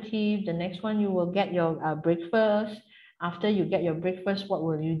 The next one, you will get your breakfast. After you get your breakfast, what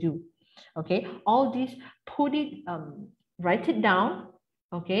will you do? Okay, all these, write it down.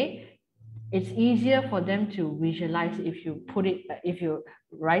 Okay, it's easier for them to visualize if you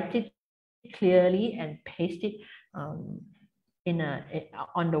write it clearly and paste it on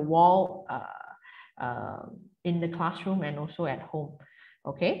the wall in the classroom and also at home.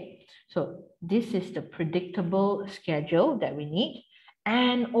 Okay, so this is the predictable schedule that we need.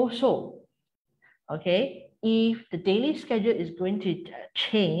 And also, okay, if the daily schedule is going to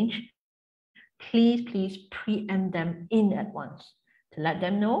change, please preempt them in advance to let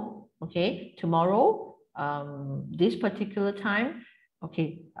them know, okay, tomorrow, this particular time,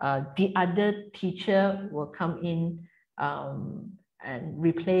 okay, the other teacher will come in and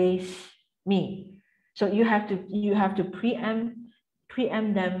replace me. So you have to preempt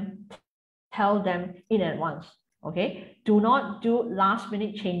them, tell them in advance. Okay, do not do last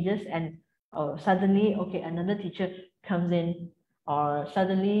minute changes and suddenly, okay, another teacher comes in or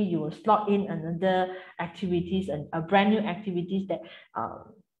suddenly you will slot in another activities and a brand new activities that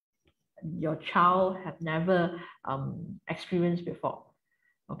your child have never experienced before.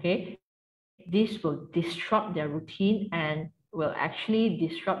 Okay, this will disrupt their routine and will actually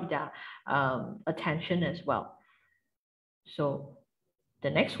disrupt their attention as well. So the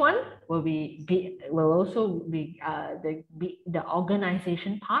next one will also be the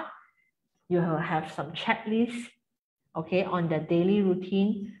organization part. You will have some checklists, okay, on the daily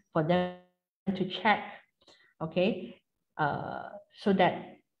routine for them to check, okay, so that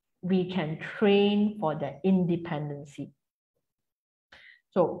we can train for the independency.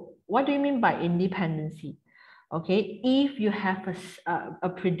 So what do you mean by independency? Okay, if you have a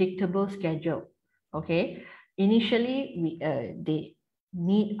predictable schedule, okay, initially they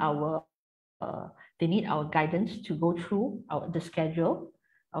need our guidance to go through the schedule.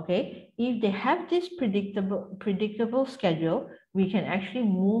 Okay, if they have this predictable schedule, we can actually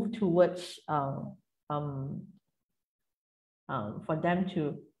move towards for them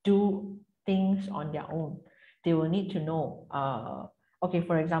to do things on their own. They will need to know, okay,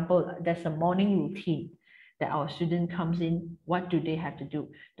 for example, there's a morning routine that our student comes in. What do they have to do?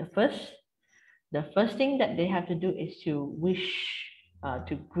 The first thing that they have to do is to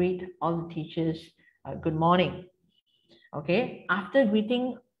to greet all the teachers, good morning. Okay, after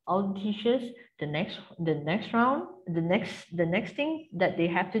greeting all the teachers, the next thing that they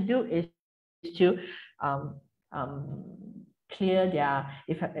have to do is to clear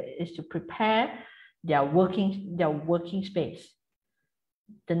is to prepare their working space.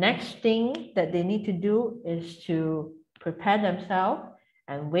 The next thing that they need to do is to prepare themselves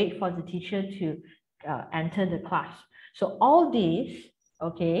and wait for the teacher to enter the class. So all these,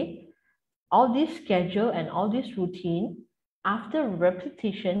 okay, all this schedule and all this routine, after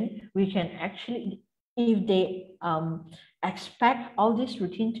repetition, we can actually, if they expect all this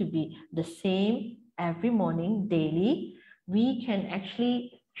routine to be the same every morning, daily, we can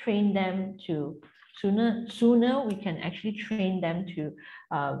actually train them to, sooner we can actually train them to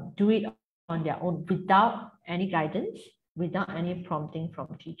do it on their own without any guidance, without any prompting from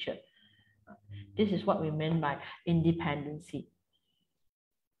teacher. This is what we mean by independency.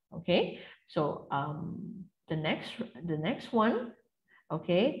 Okay, so the next one,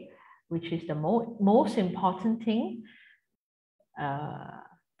 okay, which is the most important thing,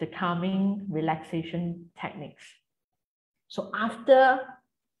 the calming relaxation techniques. So after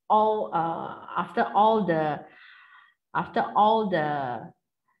all the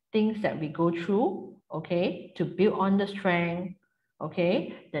things that we go through, okay, to build on the strength,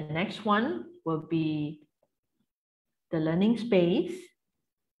 okay, the next one will be the learning space,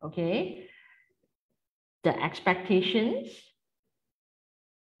 okay, the expectations,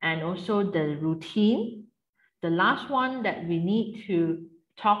 and also the routine. The last one that we need to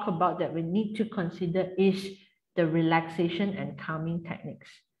talk about, that we need to consider, is the relaxation and calming techniques.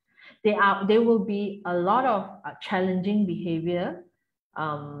 There will be a lot of challenging behavior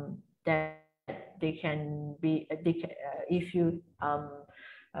that they can be, if you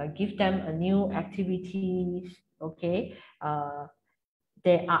give them a new activities, okay,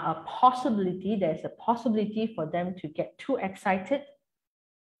 there's a possibility for them to get too excited,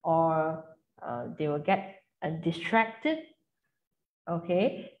 or they will get distracted.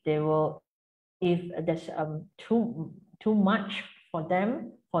 Okay, they will, if there's too much for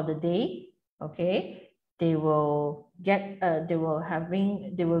them for the day, okay, they will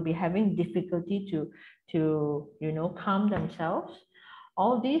be having difficulty to calm themselves.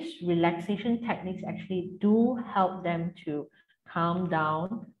 All these relaxation techniques actually do help them to calm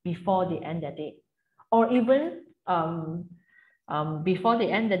down before they end the day, or even before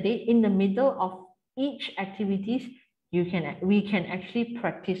they end the day, in the middle of each activities, we can actually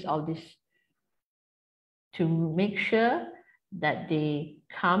practice all this to make sure that they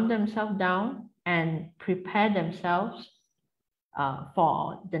calm themselves down and prepare themselves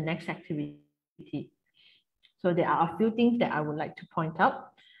for the next activity. So there are a few things that I would like to point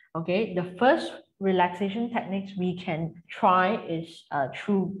out. Okay, the first relaxation techniques we can try is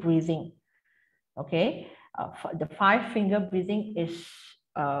through breathing. Okay, the 5-finger breathing is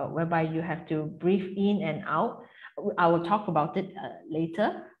whereby you have to breathe in and out. I will talk about it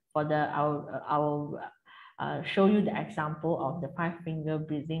later. I will show you the example of the 5-finger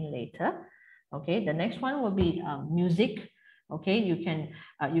breathing later. Okay, the next one will be music. Okay, you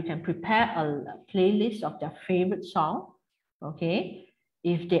can prepare a playlist of their favorite song. Okay,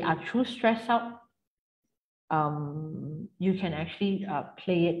 if they are too stressed out, you can actually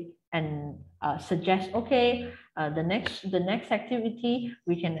play it and suggest, okay, the next activity,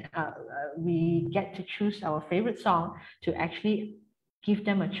 we get to choose our favorite song to actually give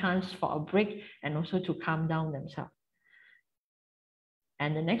them a chance for a break and also to calm down themselves.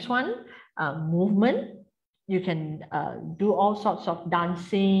 And the next one, movement. You can do all sorts of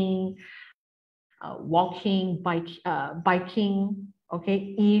dancing, walking, biking.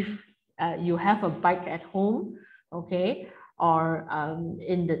 Okay, if you have a bike at home, okay, or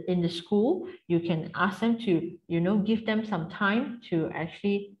in the school, you can ask them to, give them some time to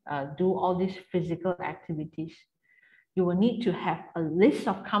actually do all these physical activities. You will need to have a list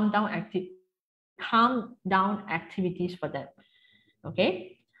of calm down activities for them.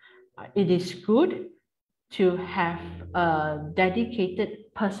 Okay, it is good to have a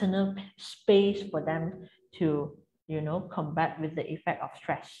dedicated personal space for them to, combat with the effect of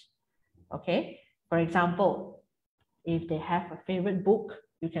stress. Okay, for example, if they have a favorite book,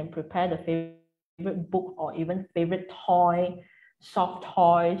 you can prepare the favorite book or even favorite toy, soft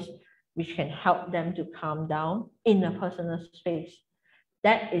toys, which can help them to calm down in a personal space.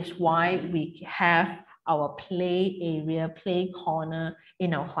 That is why we have our play area, play corner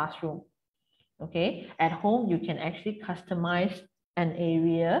in our classroom. Okay, at home, you can actually customize an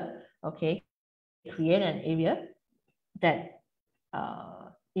area, okay, create an area that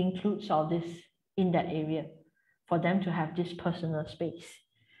includes all this in that area for them to have this personal space.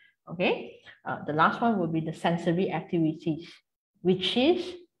 Okay, the last one will be the sensory activities, which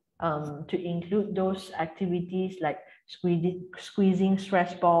is to include those activities like squeezing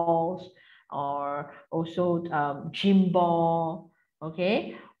stress balls, or also gym ball,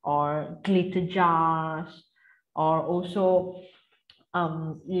 okay, or glitter jars, or also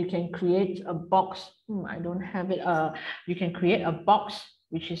you can create a box. I don't have it. You can create a box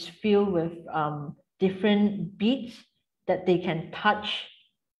which is filled with different beads that they can touch,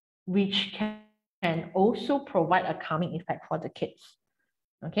 which can also provide a calming effect for the kids.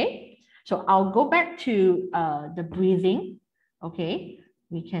 Okay, so I'll go back to the breathing. Okay,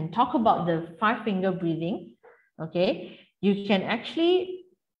 we can talk about the 5-finger breathing. Okay, you can actually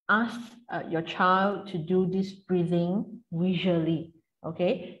ask your child to do this breathing visually.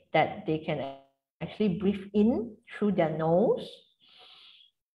 Okay, that they can actually breathe in through their nose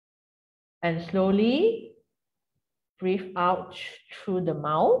and slowly breathe out through the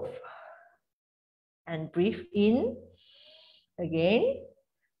mouth, and breathe in again,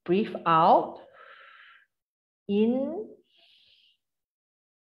 breathe out, in,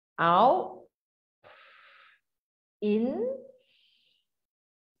 out, in,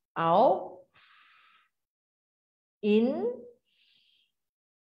 out, in,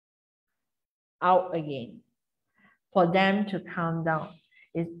 out again, for them to calm down.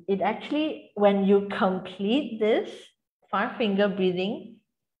 It actually, when you complete this 5-finger breathing,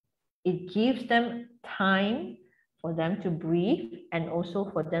 it gives them time for them to breathe and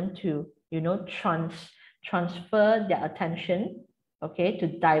also for them to, transfer their attention, okay, to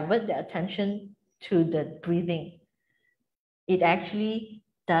divert their attention to the breathing. It actually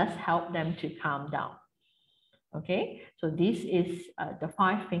does help them to calm down. Okay, so this is the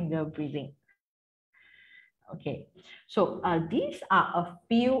 5-finger breathing. Okay, so these are a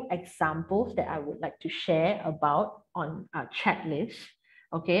few examples that I would like to share about on a checklist.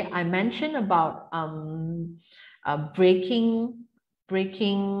 Okay, I mentioned about breaking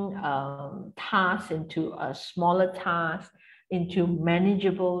tasks into a smaller task, into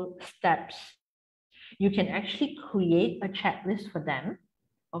manageable steps. You can actually create a checklist for them,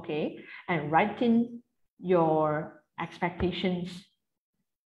 okay, and write in your expectations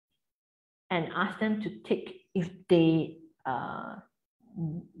and ask them to tick if they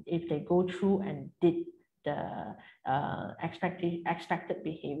go through and did the expected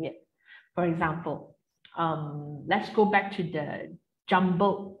behavior. For example, let's go back to the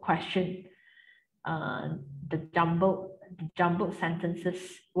jumbled question, the jumbled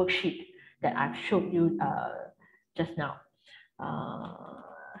sentences worksheet that I've showed you just now. Hang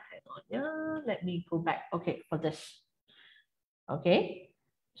on, yeah, let me go back. Okay, for this. Okay,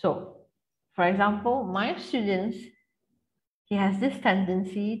 so for example, my students, he has this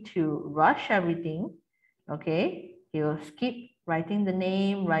tendency to rush everything. Okay, he will skip writing the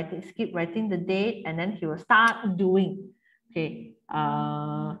name, skip writing the date, and then he will start doing. Okay,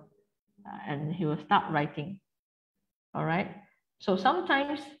 and he will start writing. All right. So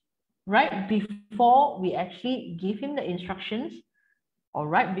sometimes, right before we actually give him the instructions, or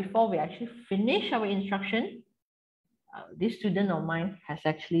right before we actually finish our instruction, this student of mine has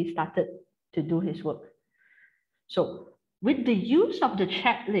actually started to do his work. So with the use of the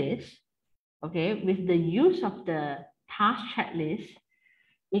checklist, okay, with the use of the task checklist,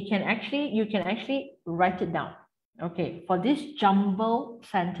 you can actually write it down. Okay, for these jumble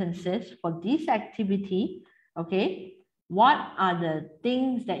sentences, for this activity, okay, what are the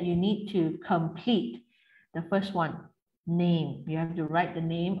things that you need to complete? The first one, name. You have to write the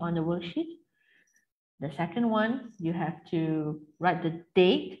name on the worksheet. The second one, you have to write the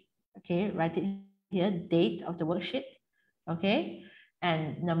date. Okay, write it here, date of the worksheet. Okay,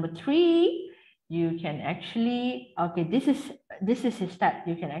 and number 3, you can actually, okay, this is his step.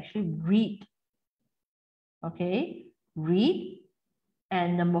 You can actually read. Okay, read.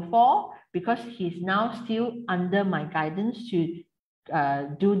 And number 4, because he's now still under my guidance to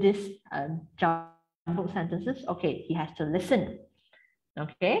do this jumbled sentences, okay, he has to listen.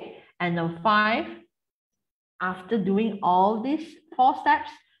 Okay, and number 5, after doing all these 4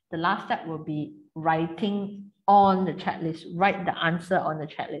 steps, the last step will be writing on the checklist, write the answer on the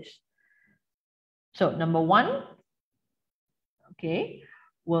checklist. So number 1, okay,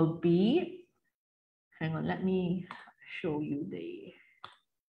 will be, hang on, let me show you the,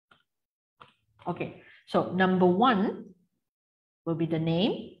 okay, so number 1 will be the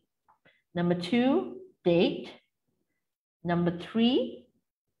name. Number 2, date. Number 3,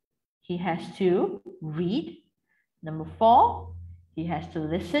 he has to read. Number 4, he has to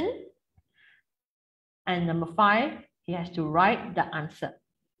listen. And number 5, he has to write the answer.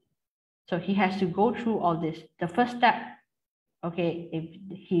 So he has to go through all this. The first step, okay, if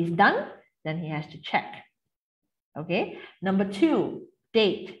he's done, then he has to check. Okay. Number 2,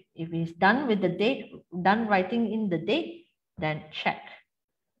 date. If he's done with the date, done writing in the date, then check.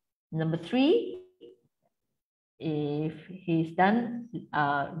 Number 3, if he's done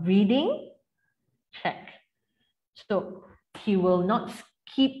reading, check. So he will not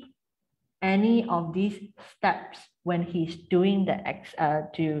skip any of these steps when he's doing the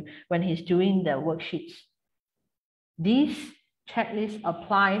worksheets. This checklist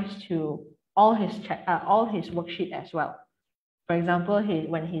applies to all his worksheet as well. For example,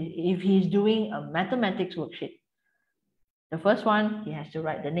 if he's doing a mathematics worksheet, the first one he has to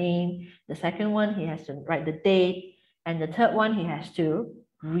write the name, the second one he has to write the date, and the third one he has to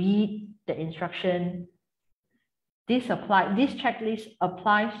read the instruction. This checklist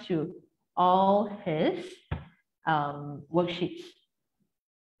applies to all his worksheets.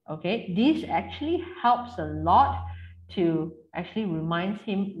 Okay, this actually helps a lot to actually remind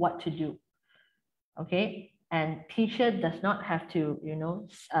him what to do. Okay, and teacher does not have to,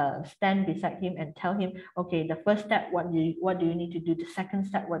 stand beside him and tell him, okay, the first step, what do you need to do? The second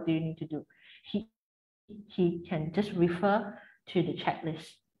step, what do you need to do? He can just refer to the checklist,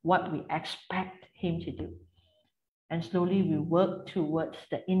 what we expect him to do. And slowly we work towards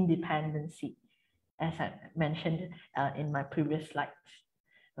the independency, as I mentioned in my previous slides.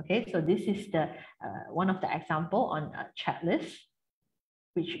 Okay, so this is the one of the example on a checklist,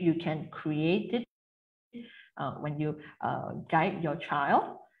 which you can create it when you guide your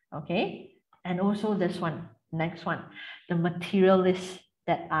child. Okay, and also this one, next one, the material list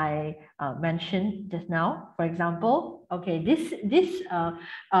that I mentioned just now. For example, okay,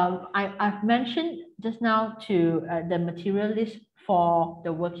 I've mentioned just now to the material list for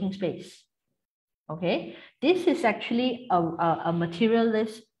the working space. Okay, this is actually a material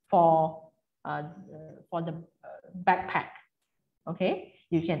list for the backpack. Okay,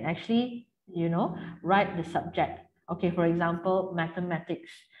 you can actually, write the subject. Okay, for example,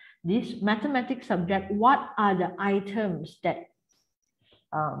 mathematics. This mathematics subject, what are the items that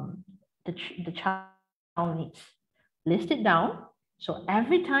the child needs? List it down. So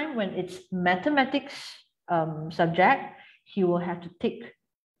every time when it's mathematics subject, he will have to tick.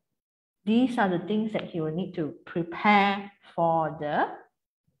 These are the things that he will need to prepare for the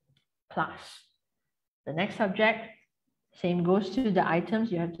class. The next subject, same goes to the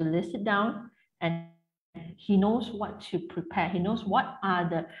items. You have to list it down, and he knows what to prepare. He knows what are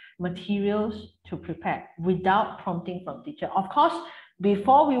the materials to prepare without prompting from teacher. Of course,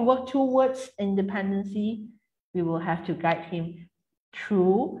 before we work towards independency, we will have to guide him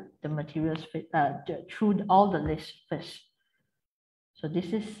through the materials, through all the lists first. So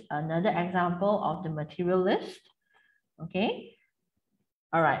this is another example of the material list. Okay.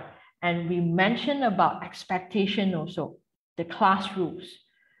 All right. And we mentioned about expectation also, the class rules.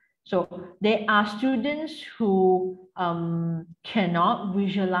 So there are students who cannot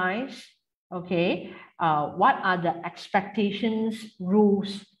visualize, okay, what are the expectations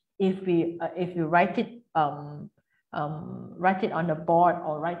rules if you write it on the board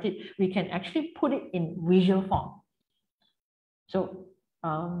or we can actually put it in visual form. So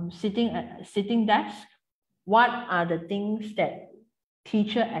sitting desk, what are the things that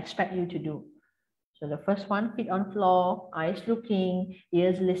teacher expect you to do? So the first one, feet on floor, eyes looking,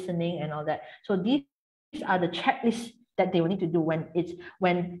 ears listening, and all that. So these are the checklists that they will need to do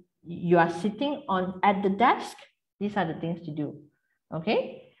when you are sitting at the desk. These are the things to do.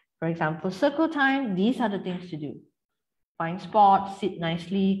 Okay. For example, circle time. These are the things to do. Find spot, sit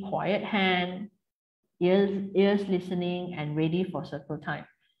nicely, quiet hand, ears listening, and ready for circle time.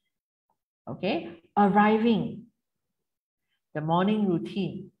 Okay. Arriving. The morning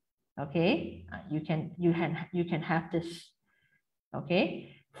routine. Okay. You can have this.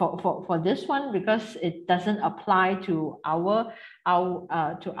 Okay. For this one, because it doesn't apply to our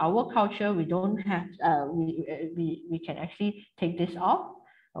culture, we don't have we can actually take this off.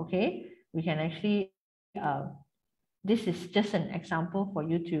 Okay, we can actually this is just an example for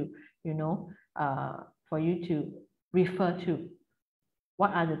you to for you to refer to.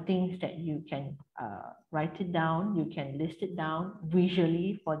 What are the things that you can write it down, you can list it down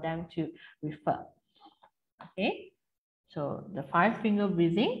visually for them to refer. Okay. So the 5-finger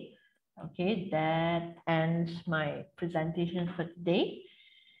breathing. Okay, that ends my presentation for today.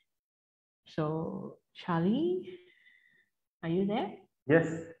 So Charlie, are you there? Yes.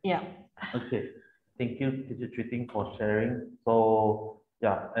 Yeah. Okay. Thank you, Teacher Chui Ting, for sharing. So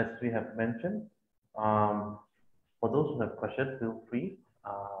yeah, as we have mentioned, for those who have questions, feel free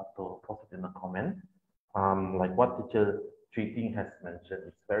to post it in the comment. Like what Teacher Chui Ting has mentioned,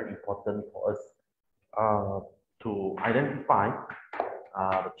 it's very important for us to identify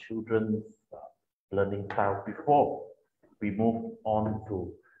the children's learning style before we move on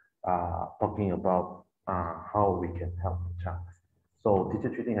to talking about how we can help the child. So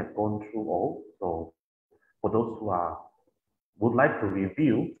Teacher Chui Ting has gone through all. So for those who would like to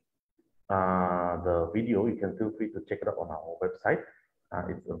review the video, you can feel free to check it out on our website.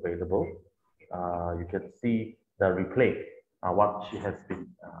 It's available. You can see the replay, what she has been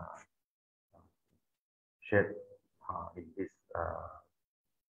shared in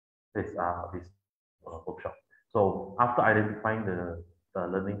this workshop. So after identifying the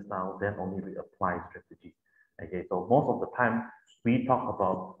learning style, then only we apply strategies. Okay, so most of the time we talk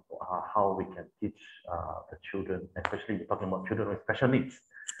about how we can teach the children, especially talking about children with special needs.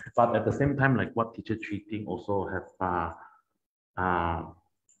 But at the same time, like what Teacher Chui Ting also have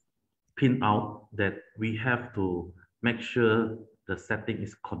pinned out, that we have to make sure the setting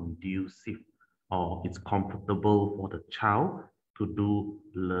is conducive or it's comfortable for the child to do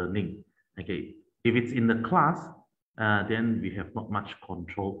learning. Okay, if it's in the class, then we have not much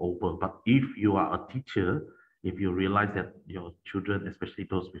control over. But if you are a teacher, if you realize that your children, especially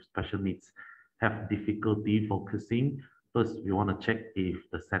those with special needs, have difficulty focusing, first we want to check if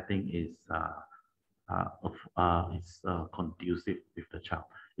the setting is conducive with the child.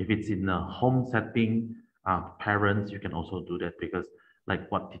 If it's in a home setting, parents, you can also do that, because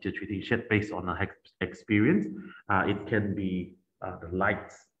like what Teacher Chui Ting shared, based on her experience, it can be the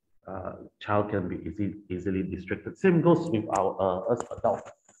lights. Child can be easily distracted. Same goes with our us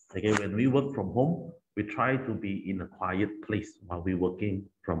adults. Okay, when we work from home, we try to be in a quiet place while we're working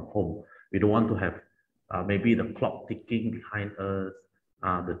from home. We don't want to have maybe the clock ticking behind us,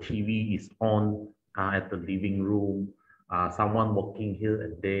 the TV is on at the living room, someone walking here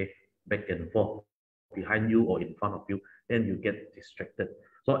and there, back and forth behind you or in front of you, then you get distracted.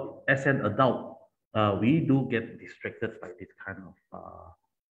 So as an adult, we do get distracted by this kind of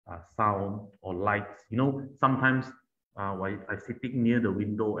sound or lights. You know, sometimes while I'm sitting near the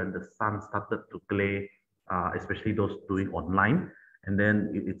window and the sun started to glare, especially those doing online, and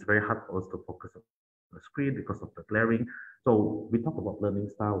then it's very hard for us to focus on the screen because of the glaring. So we talk about learning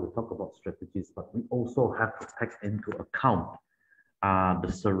style, we talk about strategies, but we also have to take into account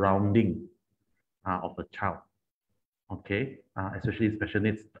the surrounding of the child. Okay, especially special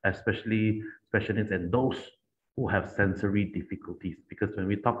needs, and those who have sensory difficulties. Because when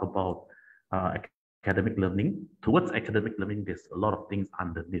we talk about academic learning, towards academic learning, there's a lot of things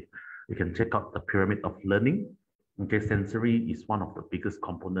underneath. You can check out the pyramid of learning. Okay, sensory is one of the biggest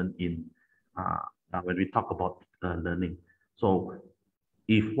component in when we talk about learning. So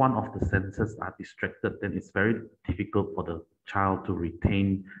if one of the senses are distracted, then it's very difficult for the child to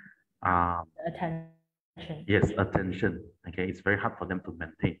retain Attention. yes, attention. Okay, it's very hard for them to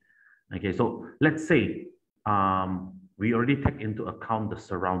maintain. Okay, so let's say we already take into account the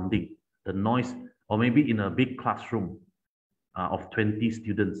surrounding, the noise, or maybe in a big classroom of 20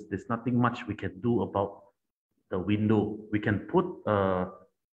 students, there's nothing much we can do about the window. We can put a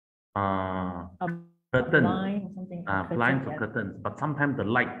curtain, blind or something, blinds or curtains, but sometimes the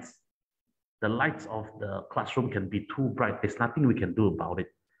lights of the classroom can be too bright. There's nothing we can do about it.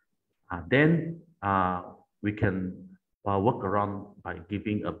 Then we can work around by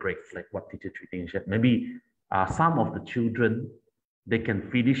giving a break, like what teacher Chui Ting said. Maybe some of the children, they can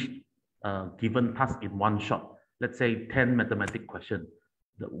finish given task in one shot. Let's say 10 mathematic question.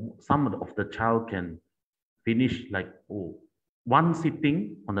 Some of the child can finish like, oh, one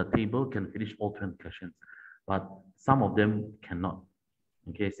sitting on the table can finish all 20 questions, but some of them cannot.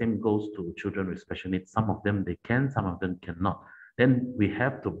 Okay, same goes to children with special needs. Some of them they can, some of them cannot. Then we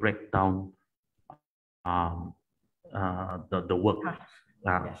have to break down the work,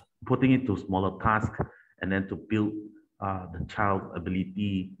 Yes. putting it to smaller tasks, and then to build the child's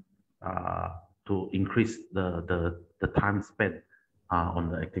ability to increase the time spent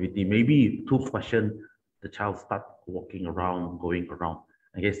on the activity. Maybe 2 questions, the child start walking around, going around.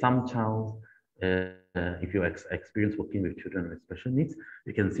 Okay, some child, if you experience working with children with special needs,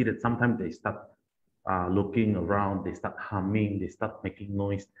 you can see that sometimes they start looking around, they start humming, they start making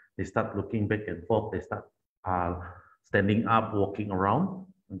noise, they start looking back and forth, they start uh, standing up, walking around.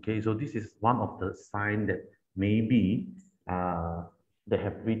 Okay, so this is one of the signs that maybe they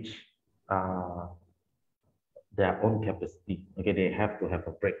have reached uh, their own capacity. Okay, they have to have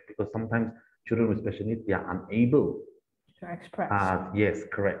a break because sometimes children with special needs, they are unable to express. Yes,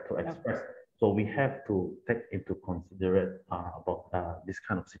 correct, to express. Yep. So we have to take into considerate about this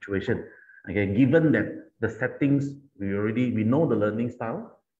kind of situation. Okay, given that the settings, we know the learning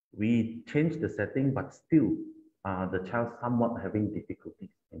style, we change the setting, but still the child somewhat having difficulties.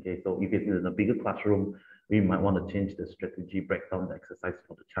 Okay, so if it's in a bigger classroom, we might want to change the strategy, break down the exercise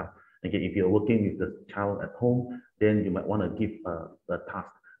for the child. Okay, if you're working with the child at home, then you might want to give the task.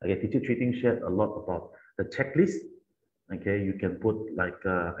 Okay, teacher Chui Ting shared a lot about the checklist. Okay, you can put like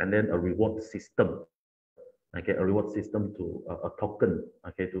and then a reward system. Okay, a reward system to a token.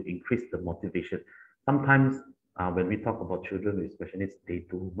 Okay, to increase the motivation. Sometimes when we talk about children with special needs, they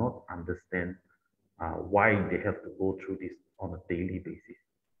do not understand why they have to go through this on a daily basis.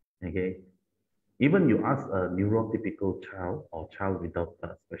 Okay, even you ask a neurotypical child or child without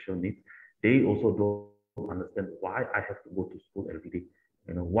special needs, they also don't understand why I have to go to school every day.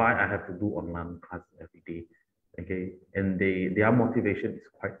 You know, why I have to do online class every day. Okay, and their motivation is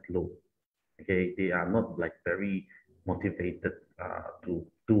quite low. Okay, they are not like very motivated to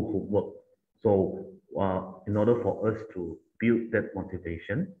do homework. So in order for us to build that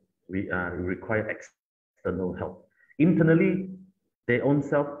motivation, we require external help. Internally, their own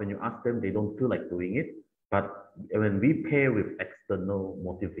self, when you ask them, they don't feel like doing it. But when we pair with external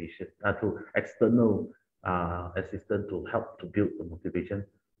motivation, to external assistance to help to build the motivation,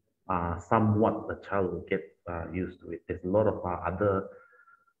 somewhat the child will get used to it. There's a lot of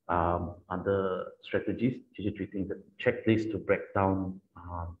other strategies, teacher treating the checklist to break down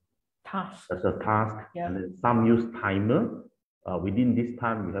tasks as a task, yeah. And then some use timer. Within this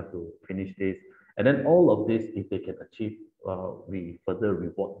time, you have to finish this, and then all of this, if they can achieve, we further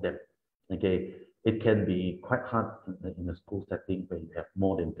reward them. Okay, it can be quite hard in a school setting where you have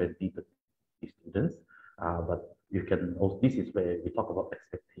more than 20 students, but you can also, this is where we talk about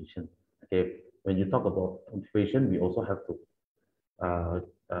expectation. Okay, when you talk about motivation, we also have to uh,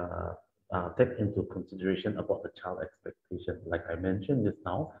 uh, take into consideration about the child expectation. Like I mentioned just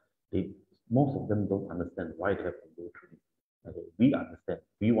now, most of them don't understand why they have to go through this. Okay, we understand.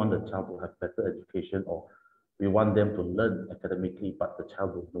 We want the child to have better education, or we want them to learn academically, but the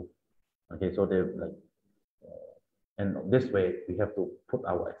child will know. Okay, so they're like, and this way we have to put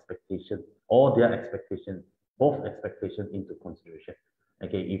our expectation, or their expectation, both expectations into consideration.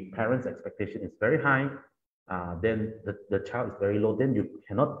 Okay, if parents' expectation is very high, then the child is very low, then you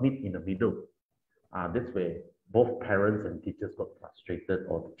cannot meet in the middle. This way, both parents and teachers got frustrated,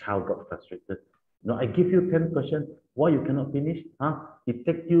 or the child got frustrated. You know, I give you 10 questions, why you cannot finish? It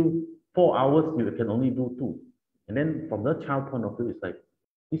takes you 4 hours, you can only do 2. And then from the child point of view, it's like,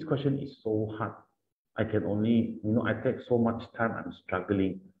 this question is so hard. I can only, you know, I take so much time, I'm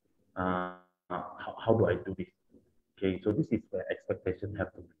struggling. How do I do this? Okay, so this is where expectations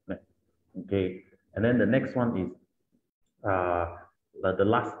have to be met. Okay, and then the next one is the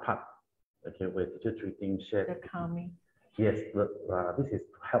last part. Okay, where teacher Chui Ting shared. The calming. Yes, this is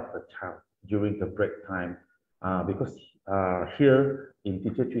to help the child during the break time, because here in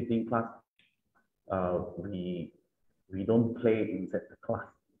teacher Chui Ting class, we don't play inside the class.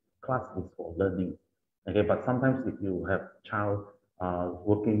 Class is for learning. Okay, but sometimes if you have child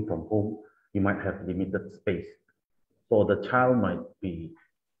working from home, you might have limited space. So the child might be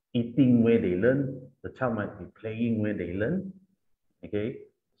eating where they learn, the child might be playing where they learn. Okay,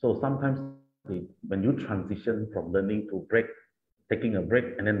 so sometimes when you transition from learning to break, taking a break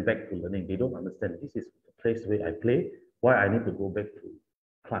and then back to learning, they don't understand this is the place where I play, why I need to go back to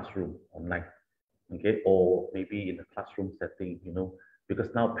classroom online. okay, or maybe in the classroom setting, because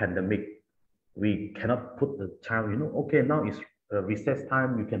now pandemic, we cannot put the child, okay, now it's recess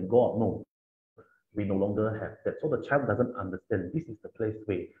time, you can go out. No, we no longer have that. So the child doesn't understand this is the place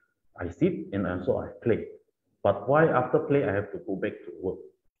where I sit and also I play. But why after play I have to go back to work?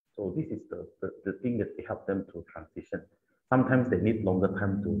 So this is the thing that we help them to transition. Sometimes they need longer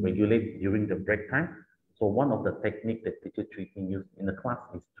time to regulate during the break time. So one of the technique that teacher Chui Ting use in the class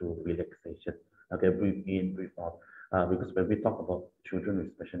is to relaxation. Okay, breathe in, breathe out. Because when we talk about children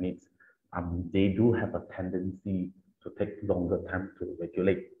with special needs, they do have a tendency to take longer time to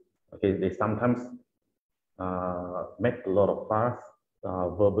regulate. Okay, they sometimes make a lot of fuss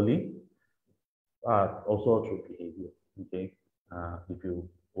verbally, also through behavior. Okay, if you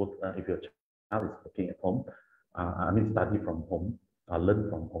work, if your child is working at home, study from home, learn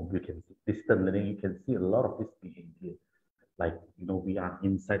from home, you can see distant learning. You can see a lot of this behavior. Like we are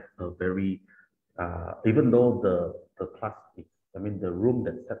inside a very, even though the class is, the room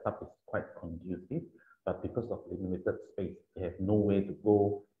that's set up is quite conducive, but because of limited space, they have nowhere to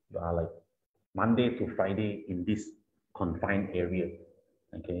go. You are like Monday to Friday in this confined area.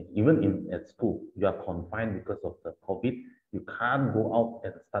 Okay, even at school, you are confined because of the COVID. You can't go out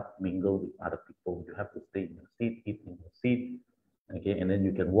and start mingle with other people. You have to stay in your seat, eat in your seat. Okay, and then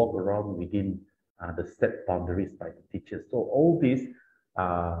you can walk around within the set boundaries by the teachers. So all this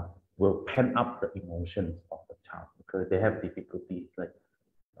will pen up the emotions of the child because they have difficulties, like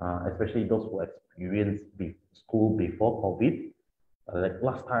especially those who experience school before COVID. Like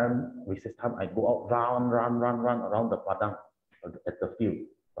last time, recess time, I go out, run around the padang at the field.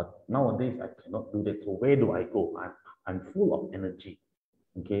 But nowadays, I cannot do that. So where do I go? I'm full of energy,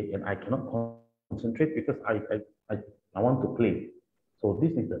 okay, and I cannot concentrate because I want to play. So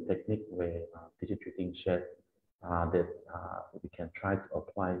this is the technique where teacher treating shared that we can try to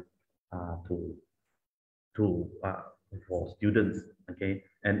apply to to for students, okay?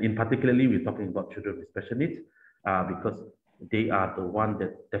 And in particularly, we're talking about children with special needs because they are the one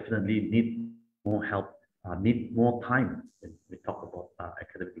that definitely need more help, need more time when we talk about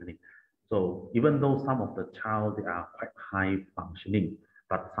academic learning. So even though some of the child, they are quite high functioning,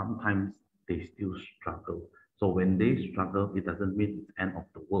 but sometimes they still struggle. So when they struggle, it doesn't mean it's end of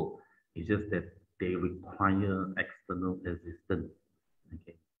the world. It's just that they require external assistance.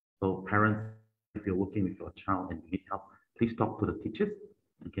 Okay. So parents, if you're working with your child and you need help, please talk to the teachers,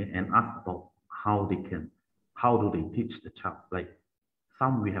 okay, and ask about how do they teach the child? Like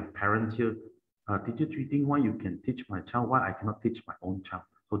some we have parents here, teacher treating why you can teach my child, why I cannot teach my own child.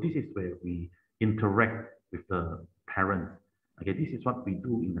 So this is where we interact with the parents. Okay, this is what we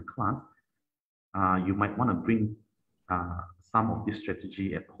do in the class. You might want to bring some of this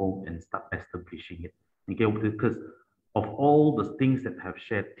strategy at home and start establishing it. Okay, because of all the things that have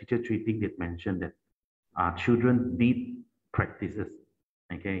shared, teacher treating that mentioned that children need practices.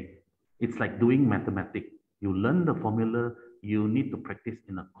 Okay, it's like doing mathematics. You learn the formula, you need to practice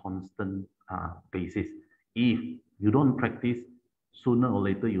in a constant basis. If you don't practice, sooner or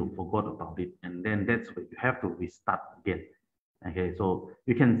later you forgot about it, and then that's where you have to restart again. Okay, so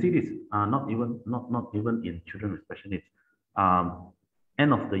you can see this not even in children with special needs.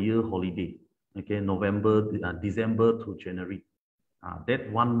 End of the year holiday, okay, December to January.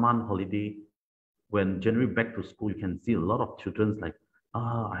 That 1 month holiday, when January back to school, you can see a lot of children's like,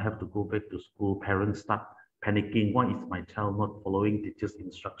 I have to go back to school. Parents start panicking. Why is my child not following teacher's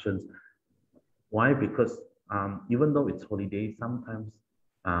instructions? Why? Because even though it's holiday, sometimes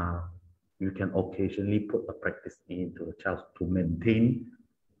uh, you can occasionally put a practice into the child to maintain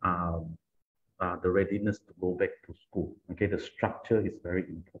um, the readiness to go back to school. Okay, the structure is very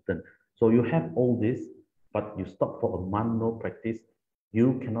important. So you have all this, but you stop for a month, no practice,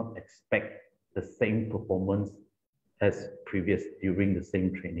 you cannot expect the same performance as previous during the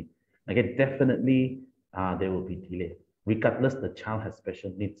same training. Okay, definitely there will be delay, regardless the child has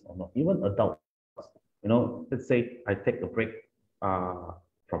special needs or not, even adults. Let's say I take a break uh,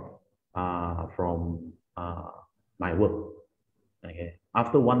 from my work. Okay,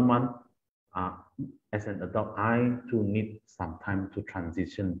 after 1 month, uh, as an adult, I too need some time to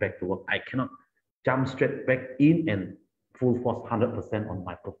transition back to work. I cannot jump straight back in and full force 100% on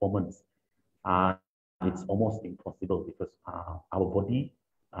my performance. It's almost impossible because our body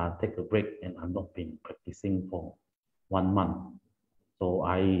take a break and I'm not been practicing for 1 month. So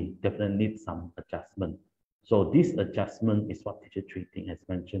I definitely need some adjustment. So this adjustment is what teacher treating has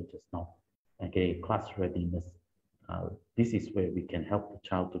mentioned just now. Okay, class readiness. This is where we can help the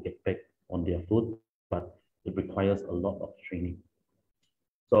child to get back on their foot, but it requires a lot of training.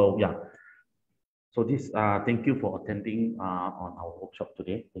 So yeah, so this thank you for attending on our workshop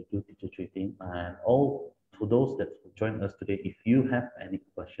today. Thank you, teacher Chui Ting. And all to those that joined us today, if you have any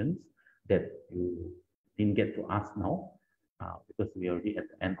questions that you didn't get to ask now, because we are already at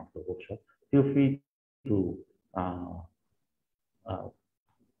the end of the workshop, feel free to uh,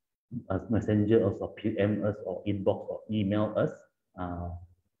 messenger us or PM us or inbox or email us uh,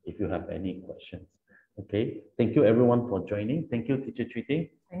 if you have any questions. Okay, thank you everyone for joining. Thank you, Teacher Chui Ting.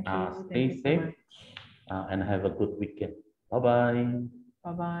 Thank you. Stay Thank you so safe much. and have a good weekend. Bye bye.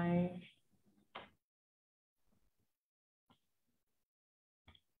 Bye bye.